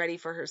getting ready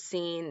for her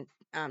scene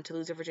to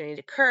lose her virginity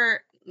to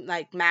Kurt,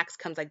 Max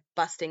comes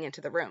busting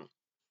into the room.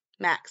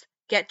 Max,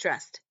 "Get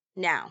dressed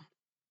now."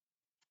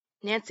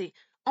 Nancy,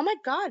 "Oh my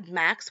God,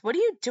 Max, what are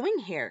you doing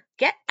here?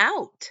 Get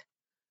out."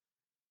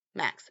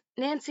 Max,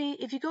 "Nancy,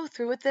 if you go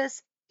through with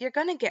this, you're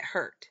gonna get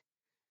hurt."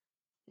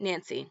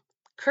 Nancy,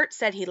 "Kurt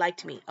said he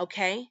liked me,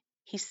 okay?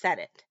 He said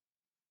it."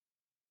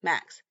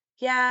 Max,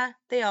 "Yeah,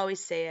 they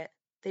always say it.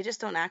 They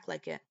just don't act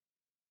like it."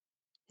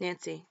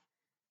 Nancy,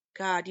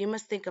 "God, you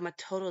must think I'm a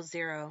total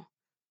zero.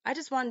 I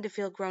just wanted to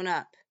feel grown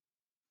up.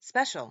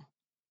 Special."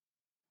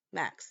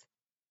 Max,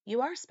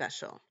 "You are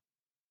special."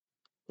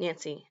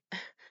 Nancy,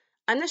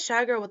 "I'm the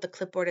shy girl with the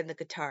clipboard and the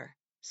guitar.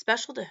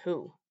 Special to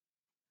who?"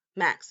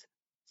 Max,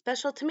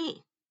 "Special to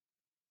me."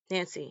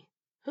 Nancy,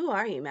 "Who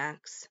are you,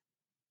 Max?"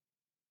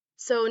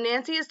 So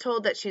Nancy is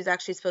told that she's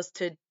actually supposed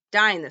to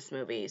die in this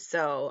movie.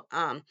 So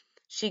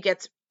she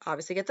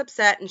obviously gets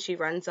upset and she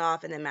runs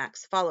off, and then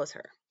Max follows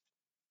her.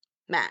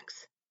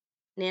 Max,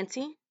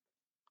 Nancy?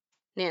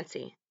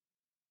 Nancy,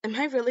 "Am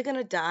I really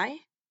gonna die?"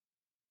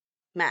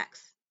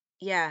 Max,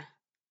 "Yeah."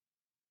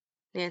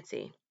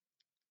 Nancy,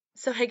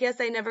 "So I guess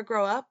I never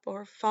grow up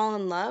or fall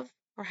in love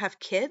or have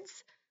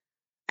kids?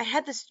 I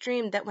had this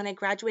dream that when I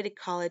graduated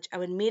college, I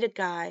would meet a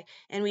guy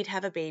and we'd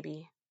have a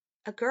baby.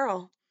 A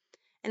girl.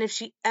 And if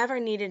she ever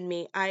needed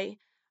me, I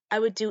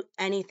would do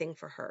anything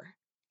for her.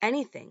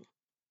 Anything.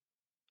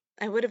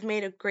 I would have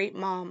made a great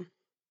mom."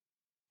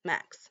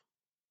 Max,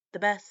 "The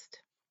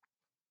best."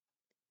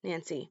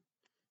 Nancy,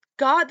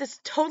 "God, this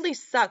totally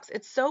sucks.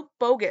 It's so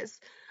bogus.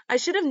 I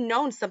should have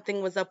known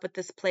something was up with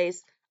this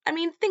place. I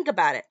mean, think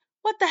about it.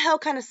 What the hell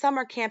kind of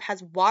summer camp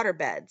has water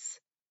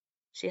beds?"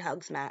 She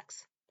hugs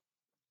Max.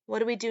 "What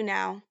do we do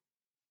now?"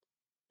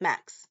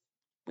 Max,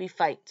 "We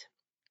fight."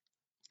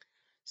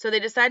 So they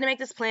decide to make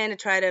this plan to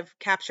try to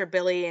capture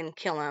Billy and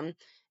kill him.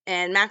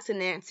 And Max and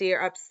Nancy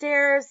are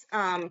upstairs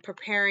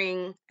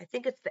preparing, I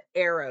think it's the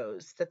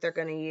arrows that they're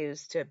going to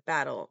use to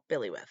battle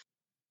Billy with.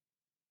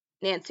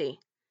 Nancy,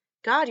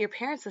 "God, your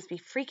parents must be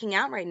freaking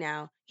out right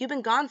now. You've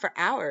been gone for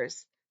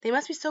hours. They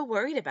must be so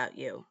worried about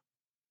you."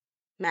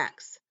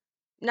 Max,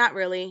 "Not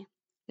really.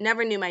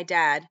 Never knew my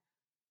dad,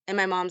 and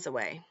my mom's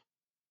away."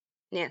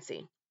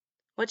 Nancy,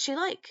 "What's she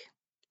like?"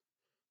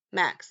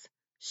 Max,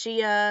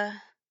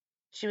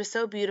 She was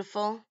so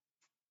beautiful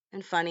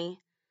and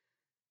funny.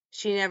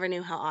 She never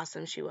knew how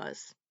awesome she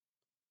was."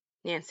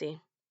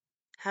 Nancy,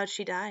 "How'd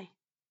she die?"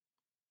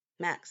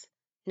 Max,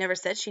 "Never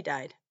said she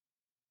died."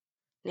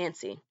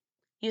 Nancy,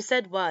 "You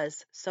said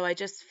was, so I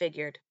just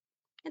figured.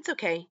 It's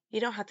okay.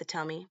 You don't have to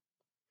tell me.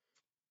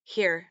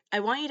 Here,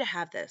 I want you to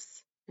have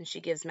this." And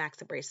she gives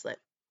Max a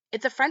bracelet.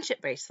 It's a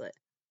friendship bracelet,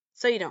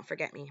 so you don't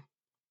forget me.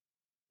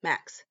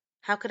 Max,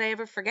 how could I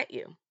ever forget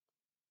you?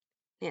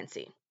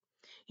 Nancy,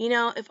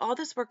 if all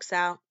this works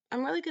out,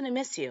 I'm really going to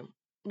miss you.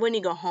 When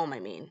you go home, I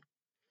mean.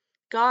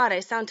 God, I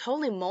sound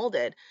totally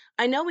molded.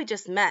 I know we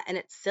just met, and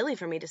it's silly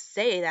for me to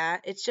say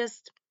that. It's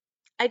just,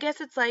 I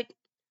guess it's like,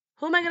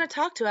 who am I going to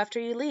talk to after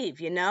you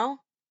leave,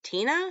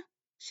 Tina?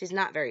 She's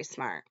not very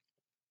smart.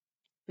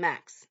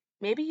 Max,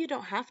 maybe you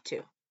don't have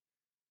to.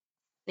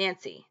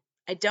 Nancy,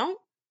 I don't?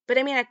 But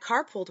I mean, I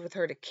carpooled with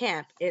her to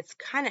camp. It's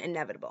kind of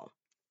inevitable.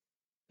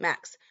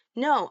 Max,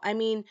 no, I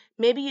mean,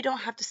 maybe you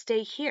don't have to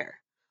stay here.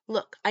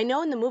 Look, I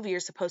know in the movie you're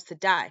supposed to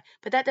die,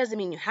 but that doesn't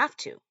mean you have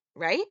to,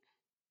 right?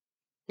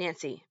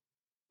 Nancy,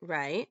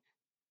 right?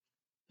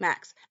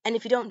 Max, and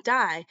if you don't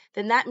die,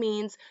 then that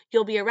means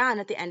you'll be around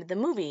at the end of the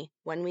movie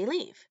when we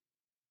leave.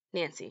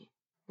 Nancy,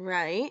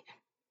 right?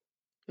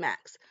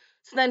 Max,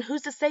 so then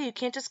who's to say you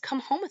can't just come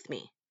home with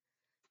me?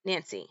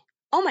 Nancy,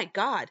 oh my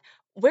God,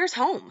 where's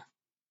home?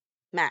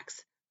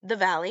 Max, the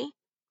valley.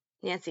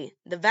 Nancy,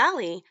 the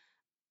valley?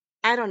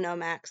 I don't know,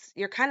 Max.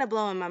 You're kind of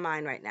blowing my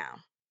mind right now.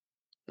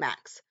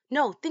 Max,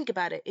 no, think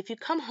about it. If you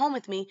come home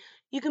with me,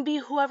 you can be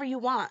whoever you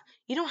want.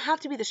 You don't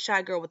have to be the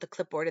shy girl with the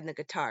clipboard and the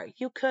guitar.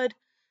 You could.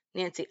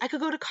 Nancy, I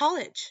could go to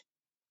college.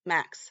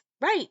 Max,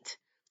 right.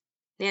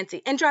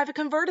 Nancy, and drive a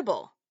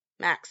convertible.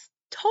 Max,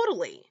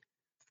 totally.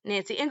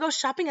 Nancy, and go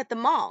shopping at the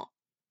mall.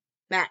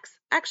 Max,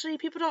 actually,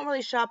 people don't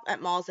really shop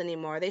at malls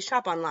anymore. They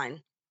shop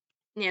online.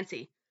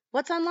 Nancy,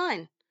 what's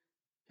online?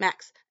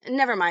 Max,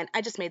 never mind.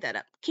 I just made that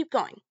up. Keep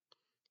going.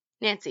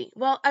 Nancy,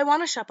 well, I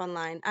want to shop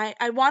online.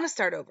 I want to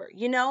start over.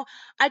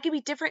 I could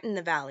be different in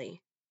the valley.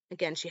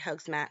 Again, she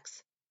hugs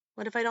Max.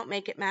 What if I don't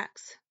make it,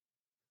 Max?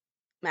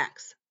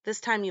 Max, this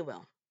time you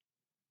will.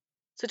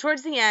 So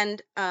towards the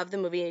end of the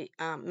movie,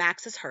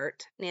 Max is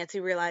hurt. Nancy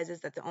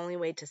realizes that the only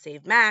way to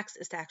save Max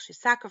is to actually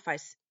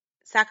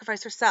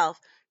sacrifice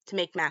herself to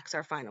make Max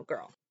our final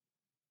girl.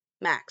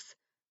 Max,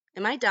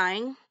 am I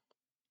dying?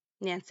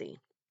 Nancy,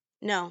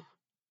 no,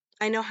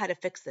 I know how to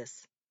fix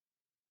this.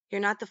 You're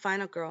not the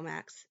final girl,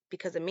 Max,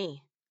 because of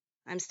me.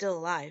 I'm still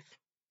alive.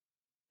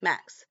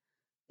 Max,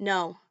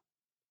 no.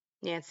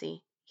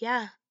 Nancy,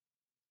 yeah.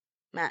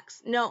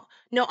 Max, no,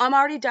 no, I'm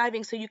already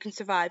diving so you can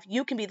survive.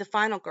 You can be the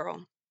final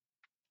girl.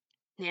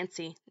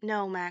 Nancy,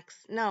 no, Max,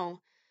 no.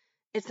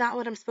 It's not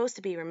what I'm supposed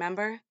to be,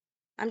 remember?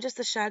 I'm just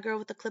the shy girl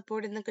with the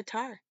clipboard and the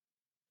guitar.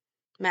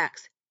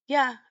 Max,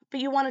 yeah, but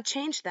you want to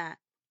change that.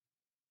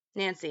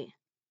 Nancy,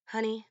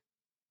 honey,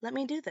 let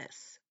me do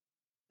this.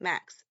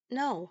 Max,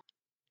 no.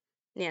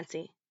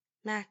 Nancy,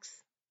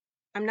 Max,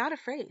 I'm not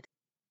afraid.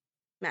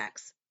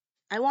 Max,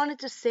 I wanted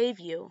to save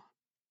you.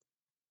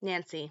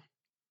 Nancy,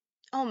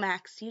 oh,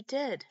 Max, you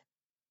did.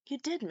 You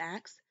did,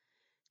 Max.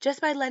 Just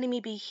by letting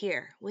me be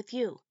here with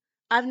you.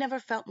 I've never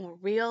felt more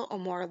real or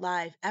more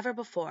alive ever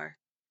before.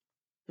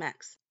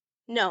 Max,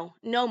 no,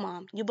 no,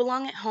 Mom. You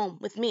belong at home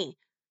with me.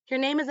 Your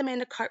name is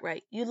Amanda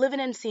Cartwright. You live in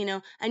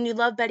Encino, and you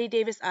love Betty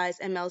Davis Eyes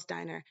and Mel's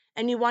Diner,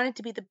 and you wanted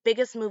to be the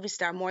biggest movie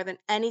star more than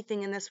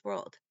anything in this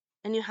world.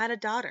 And you had a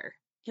daughter.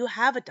 You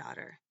have a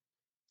daughter.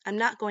 I'm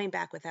not going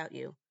back without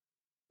you.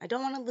 I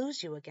don't want to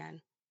lose you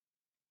again.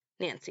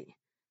 Nancy,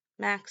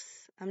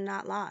 Max, I'm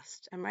not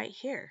lost. I'm right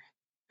here.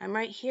 I'm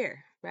right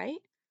here, right?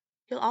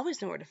 You'll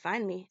always know where to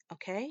find me,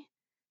 okay?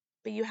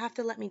 But you have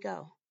to let me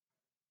go.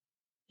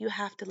 You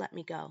have to let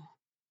me go.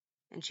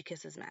 And she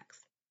kisses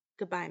Max.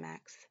 Goodbye,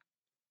 Max.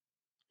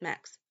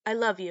 Max, I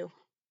love you.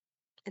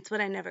 It's what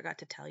I never got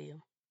to tell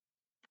you.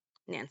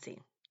 Nancy,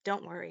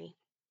 don't worry.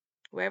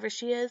 Wherever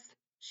she is,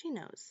 she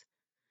knows.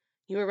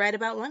 You were right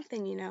about one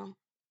thing,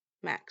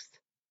 Max,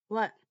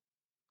 what?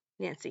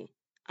 Nancy,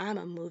 I'm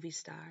a movie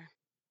star.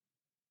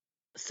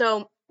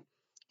 So,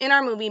 in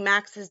our movie,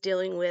 Max is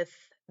dealing with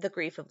the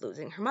grief of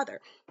losing her mother.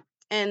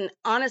 And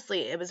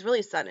honestly, it was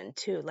really sudden,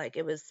 too. Like,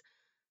 it was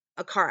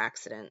a car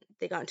accident.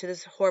 They got into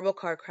this horrible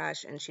car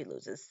crash and she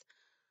loses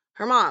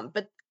her mom.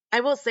 But I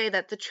will say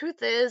that the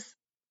truth is,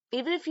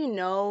 even if you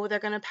know they're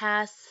going to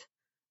pass,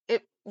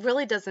 it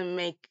really doesn't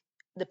make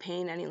the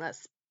pain any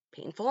less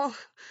painful.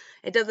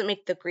 It doesn't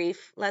make the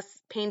grief less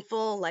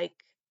painful. Like,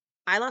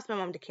 I lost my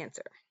mom to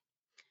cancer.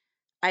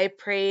 I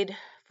prayed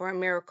for a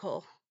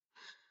miracle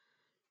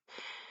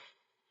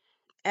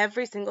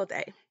every single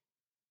day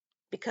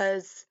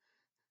because,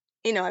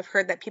 I've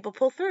heard that people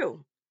pull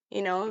through,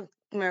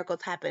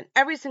 miracles happen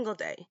every single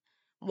day.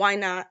 Why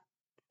not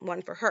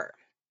one for her?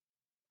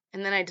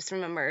 And then I just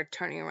remember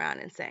turning around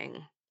and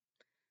saying,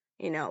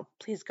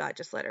 please God,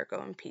 just let her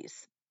go in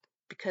peace.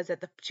 Because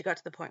she got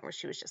to the point where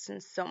she was just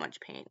in so much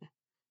pain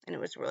and it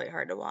was really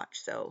hard to watch.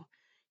 So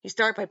you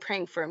start by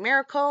praying for a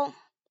miracle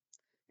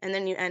and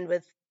then you end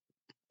with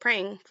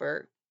praying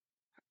for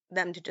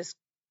them to just,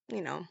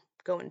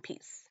 go in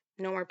peace.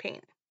 No more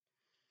pain.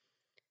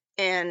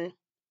 And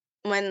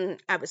when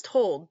I was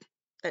told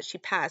that she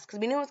passed, because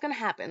we knew it was going to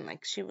happen,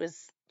 like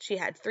she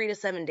had 3 to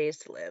 7 days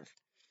to live,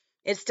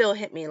 it still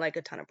hit me like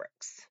a ton of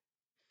bricks.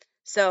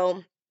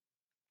 So,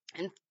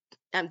 and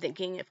I'm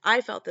thinking if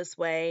I felt this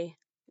way,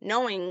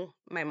 knowing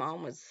my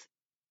mom was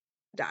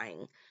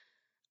dying,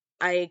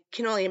 I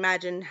can only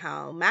imagine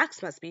how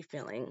Max must be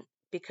feeling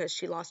because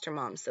she lost her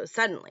mom so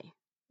suddenly.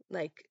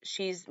 Like,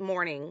 she's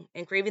mourning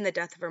and grieving the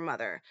death of her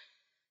mother.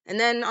 And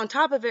then on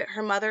top of it,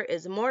 her mother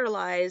is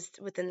immortalized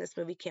within this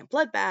movie, Camp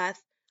Bloodbath,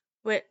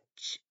 which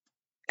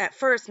at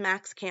first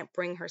Max can't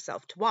bring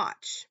herself to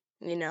watch.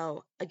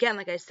 Again,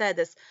 like I said,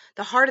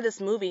 the heart of this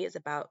movie is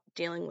about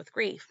dealing with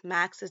grief.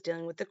 Max is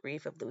dealing with the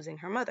grief of losing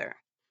her mother,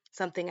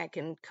 something I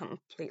can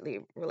completely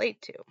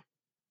relate to.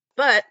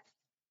 But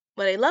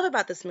what I love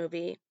about this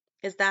movie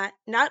is that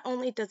not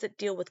only does it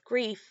deal with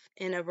grief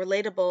in a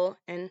relatable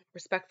and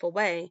respectful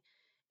way,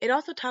 it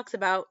also talks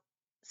about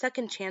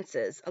second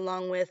chances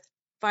along with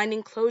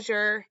finding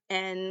closure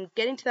and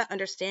getting to that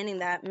understanding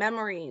that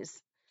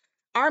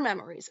our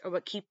memories, are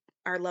what keep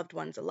our loved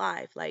ones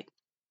alive. Like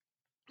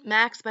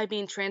Max, by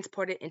being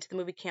transported into the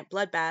movie Camp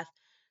Bloodbath,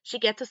 she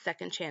gets a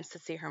second chance to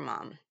see her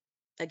mom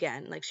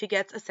again. Like, she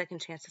gets a second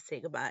chance to say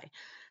goodbye.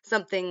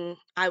 Something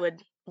I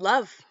would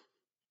love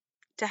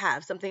to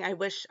have, something I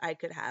wish I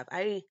could have.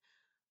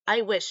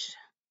 I wish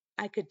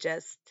I could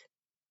just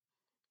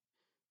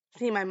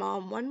see my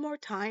mom one more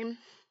time.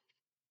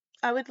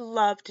 I would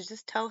love to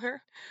just tell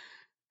her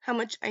how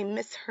much I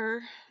miss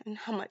her and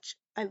how much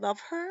I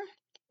love her.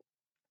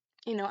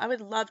 I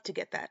would love to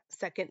get that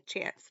second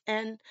chance.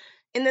 And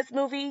in this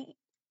movie,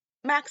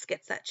 Max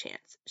gets that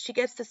chance. She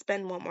gets to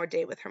spend one more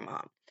day with her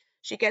mom.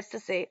 She gets to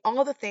say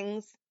all the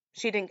things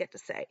she didn't get to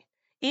say.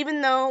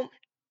 Even though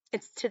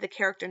it's to the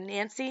character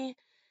Nancy,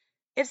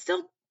 it's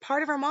still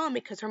part of her mom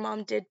because her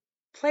mom did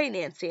play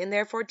Nancy, and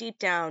therefore deep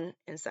down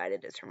inside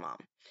it is her mom.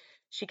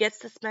 She gets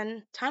to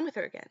spend time with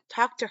her again,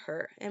 talk to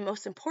her, and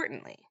most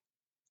importantly,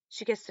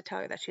 she gets to tell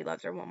her that she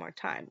loves her one more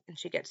time, and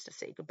she gets to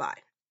say goodbye.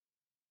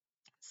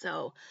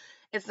 So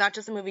it's not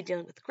just a movie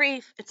dealing with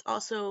grief, it's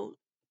also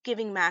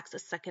giving Max a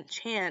second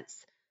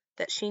chance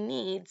that she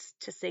needs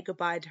to say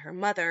goodbye to her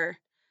mother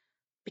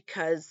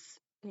because,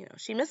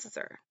 she misses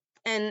her.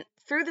 And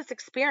through this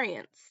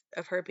experience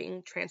of her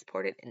being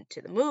transported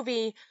into the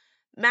movie,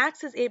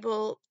 Max is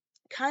able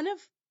kind of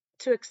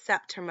to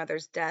accept her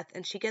mother's death,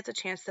 and she gets a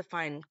chance to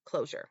find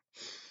closure.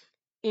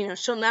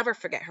 She'll never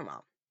forget her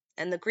mom.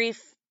 And the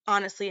grief,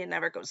 honestly, it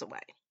never goes away.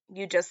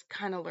 You just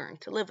kind of learn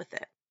to live with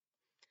it.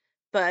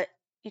 But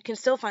you can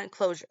still find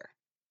closure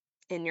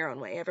in your own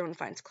way. Everyone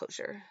finds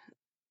closure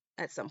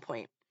at some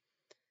point.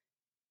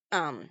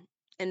 And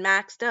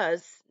Max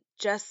does,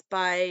 just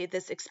by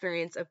this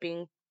experience of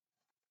being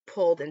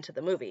pulled into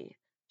the movie.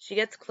 She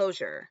gets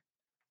closure,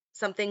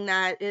 something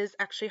that is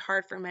actually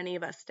hard for many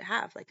of us to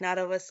have. Like, not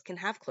all of us can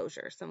have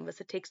closure. Some of us,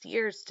 it takes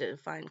years to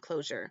find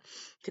closure,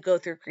 to go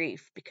through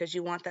grief, because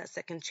you want that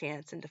second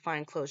chance and to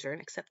find closure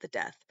and accept the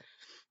death.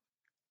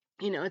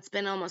 It's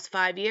been almost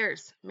 5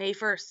 years. May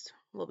 1st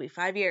will be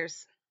 5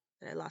 years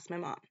that I lost my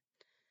mom.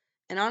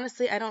 And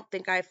honestly, I don't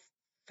think I've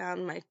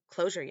found my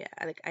closure yet.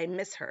 I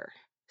miss her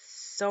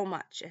so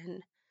much.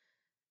 And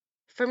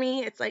for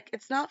me, it's like,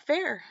 it's not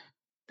fair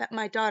that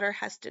my daughter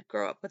has to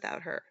grow up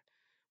without her,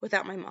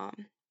 without my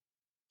mom.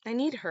 I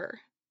need her.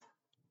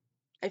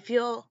 I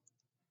feel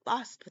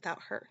lost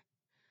without her.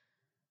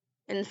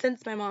 And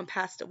since my mom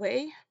passed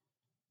away,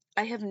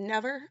 I have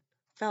never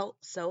felt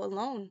so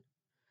alone,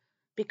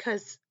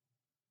 because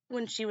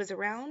when she was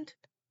around,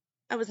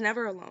 I was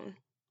never alone.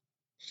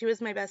 She was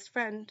my best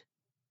friend,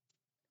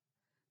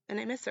 and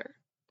I miss her.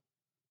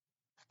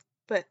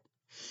 But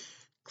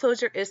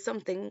closure is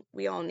something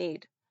we all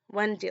need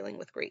when dealing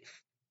with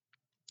grief.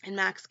 And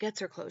Max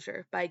gets her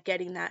closure by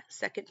getting that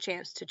second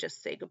chance to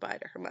just say goodbye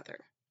to her mother.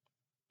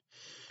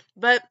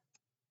 But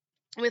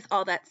with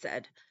all that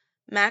said,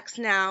 Max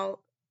now,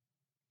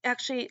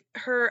 actually,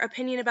 her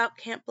opinion about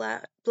Camp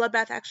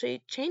Bloodbath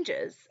actually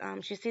changes.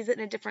 She sees it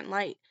in a different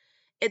light.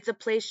 It's a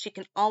place she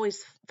can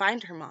always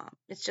find her mom.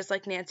 It's just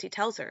like Nancy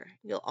tells her,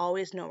 you'll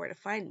always know where to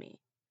find me.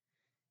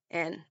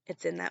 And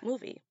it's in that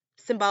movie,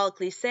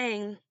 symbolically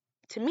saying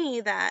to me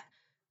that,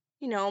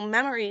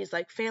 memories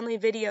like family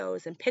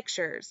videos and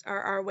pictures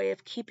are our way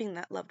of keeping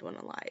that loved one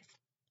alive.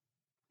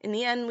 In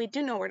the end, we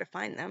do know where to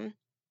find them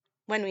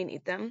when we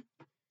need them.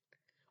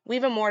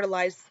 We've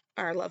immortalized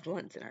our loved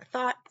ones in our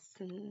thoughts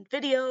and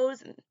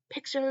videos and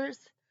pictures.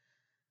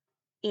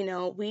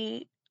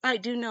 I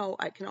do know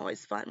I can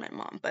always find my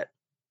mom, but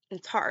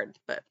it's hard.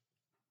 But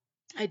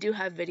I do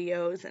have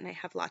videos, and I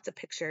have lots of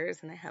pictures,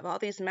 and I have all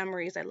these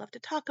memories I love to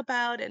talk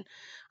about. And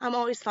I'm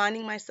always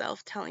finding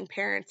myself telling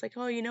parents, like,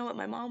 oh, you know what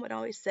my mom would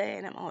always say?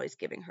 And I'm always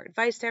giving her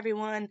advice to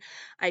everyone.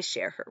 I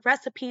share her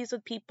recipes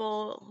with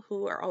people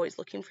who are always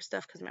looking for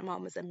stuff because my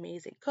mom was an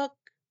amazing cook.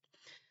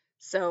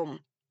 So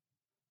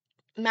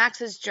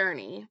Max's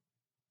journey,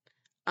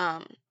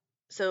 um,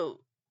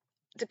 so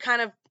to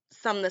kind of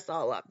sum this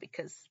all up,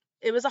 because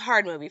it was a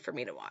hard movie for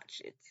me to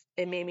watch.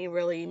 It made me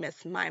really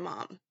miss my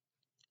mom,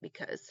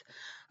 because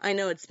I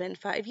know it's been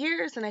 5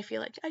 years and I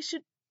feel like I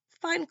should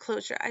find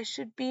closure. I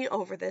should be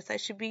over this. I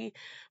should be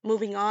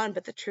moving on.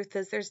 But the truth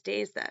is, there's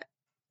days that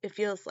it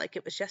feels like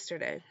it was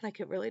yesterday.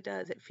 Like, it really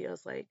does. It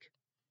feels like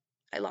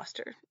I lost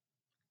her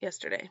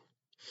yesterday.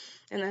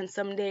 And then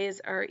some days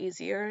are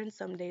easier and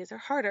some days are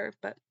harder.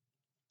 But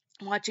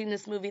Watching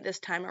this movie this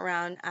time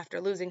around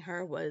after losing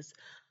her was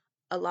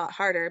a lot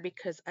harder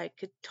because I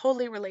could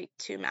totally relate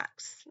to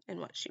Max and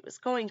what she was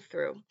going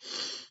through.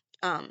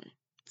 Um,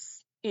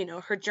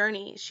 her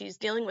journey, she's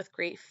dealing with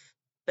grief,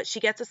 but she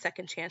gets a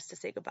second chance to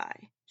say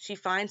goodbye. She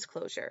finds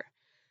closure,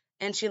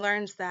 and she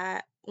learns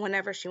that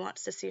whenever she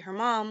wants to see her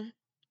mom,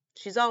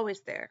 she's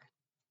always there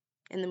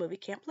in the movie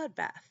Camp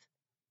Bloodbath,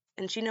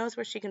 and she knows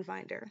where she can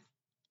find her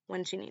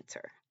when she needs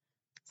her.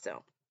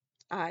 So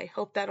I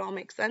hope that all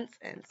makes sense,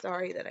 and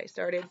sorry that I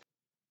started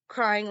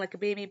crying like a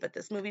baby, but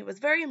this movie was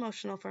very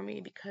emotional for me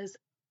because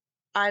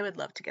I would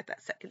love to get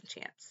that second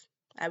chance.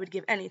 I would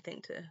give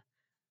anything to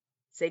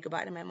say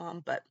goodbye to my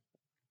mom, but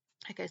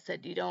like I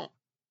said, you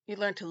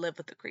learn to live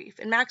with the grief.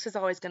 And Max is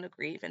always going to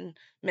grieve and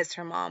miss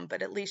her mom,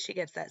 but at least she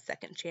gets that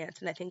second chance.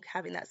 And I think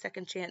having that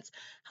second chance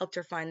helped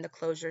her find the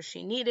closure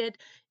she needed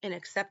in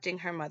accepting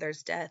her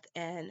mother's death.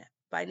 And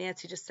by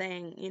Nancy just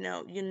saying, you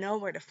know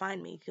where to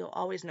find me, you'll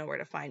always know where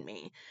to find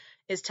me,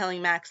 is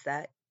telling Max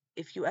that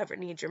if you ever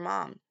need your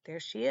mom, there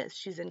she is.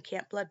 She's in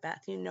Camp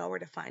Bloodbath. You know where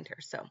to find her.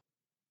 So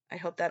I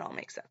hope that all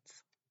makes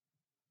sense.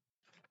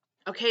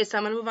 Okay, so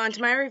I'm going to move on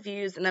to my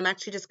reviews, and I'm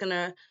actually just going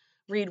to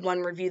read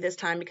one review this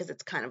time because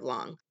it's kind of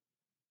long.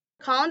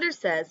 Colander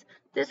says,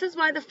 "This is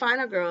why The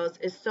Final Girls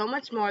is so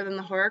much more than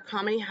the horror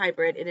comedy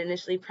hybrid it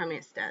initially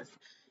premised as.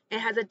 It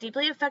has a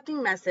deeply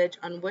affecting message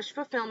on wish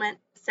fulfillment,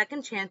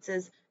 second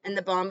chances, and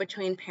the bond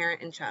between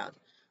parent and child.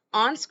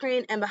 On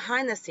screen and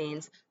behind the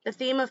scenes, the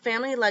theme of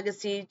family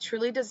legacy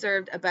truly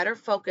deserved a better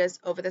focus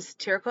over the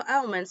satirical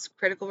elements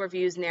critical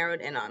reviews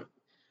narrowed in on.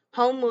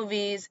 Home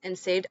movies and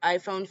saved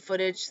iPhone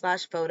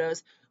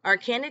footage/photos are a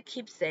candid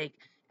keepsake,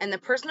 and the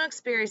personal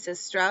experiences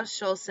Strauss,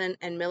 Schulson,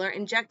 and Miller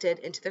injected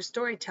into their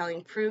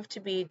storytelling proved to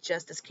be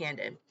just as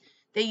candid.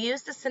 They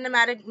used the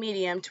cinematic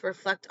medium to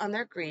reflect on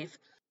their grief,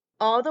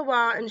 all the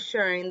while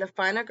ensuring The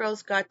Final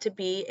Girls got to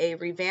be a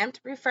revamped,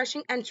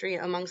 refreshing entry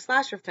among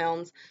slasher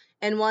films,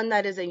 and one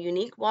that is a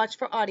unique watch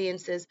for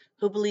audiences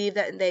who believe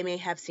that they may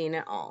have seen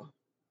it all."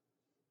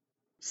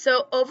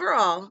 So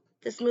overall,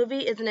 this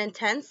movie is an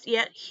intense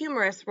yet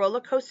humorous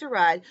roller coaster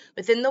ride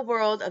within the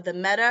world of the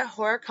meta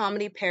horror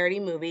comedy parody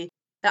movie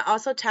that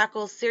also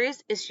tackles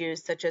serious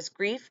issues such as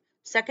grief,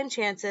 second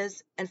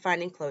chances, and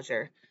finding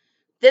closure.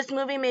 This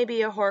movie may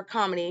be a horror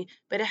comedy,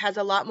 but it has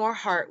a lot more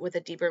heart with a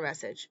deeper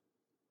message.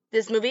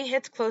 This movie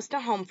hits close to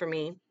home for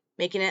me,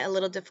 making it a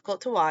little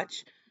difficult to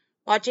watch.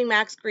 Watching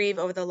Max grieve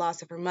over the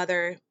loss of her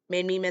mother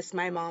made me miss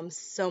my mom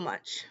so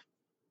much.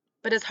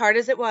 But as hard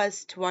as it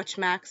was to watch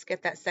Max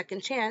get that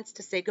second chance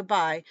to say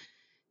goodbye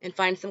and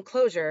find some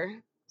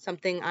closure,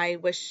 something I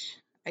wish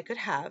I could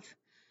have,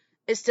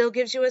 it still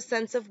gives you a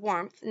sense of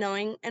warmth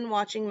knowing and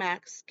watching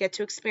Max get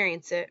to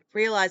experience it,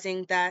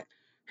 realizing that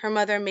her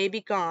mother may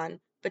be gone,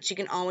 but she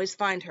can always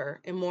find her,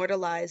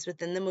 immortalized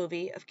within the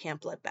movie of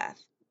Camp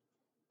Bloodbath.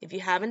 If you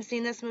haven't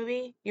seen this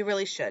movie, you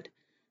really should.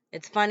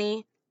 It's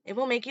funny, it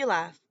will make you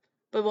laugh,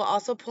 but will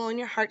also pull on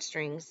your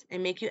heartstrings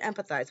and make you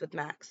empathize with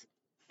Max.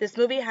 This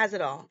movie has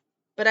it all.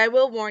 But I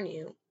will warn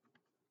you,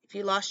 if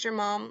you lost your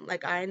mom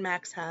like I and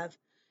Max have,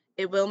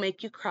 it will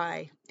make you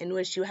cry and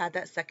wish you had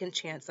that second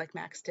chance like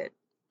Max did.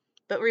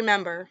 But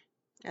remember,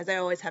 as I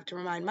always have to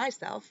remind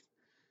myself,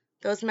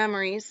 those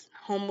memories,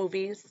 home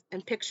movies,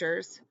 and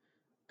pictures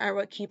are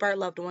what keep our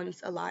loved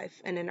ones alive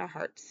and in our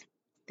hearts.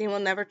 They will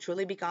never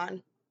truly be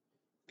gone.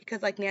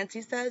 Because like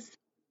Nancy says,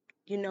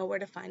 you know where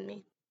to find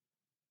me.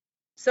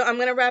 So I'm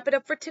going to wrap it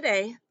up for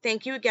today.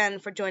 Thank you again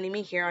for joining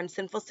me here on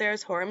Sinful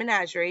Sarah's Horror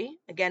Menagerie.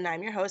 Again,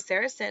 I'm your host,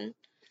 Sarah Sin.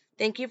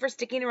 Thank you for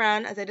sticking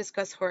around as I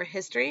discuss horror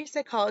history,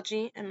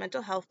 psychology, and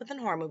mental health within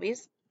horror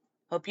movies.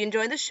 Hope you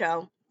enjoy the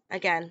show.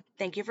 Again,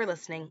 thank you for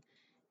listening.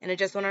 And I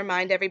just want to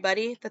remind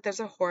everybody that there's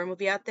a horror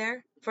movie out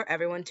there for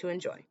everyone to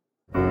enjoy.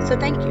 So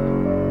thank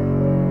you.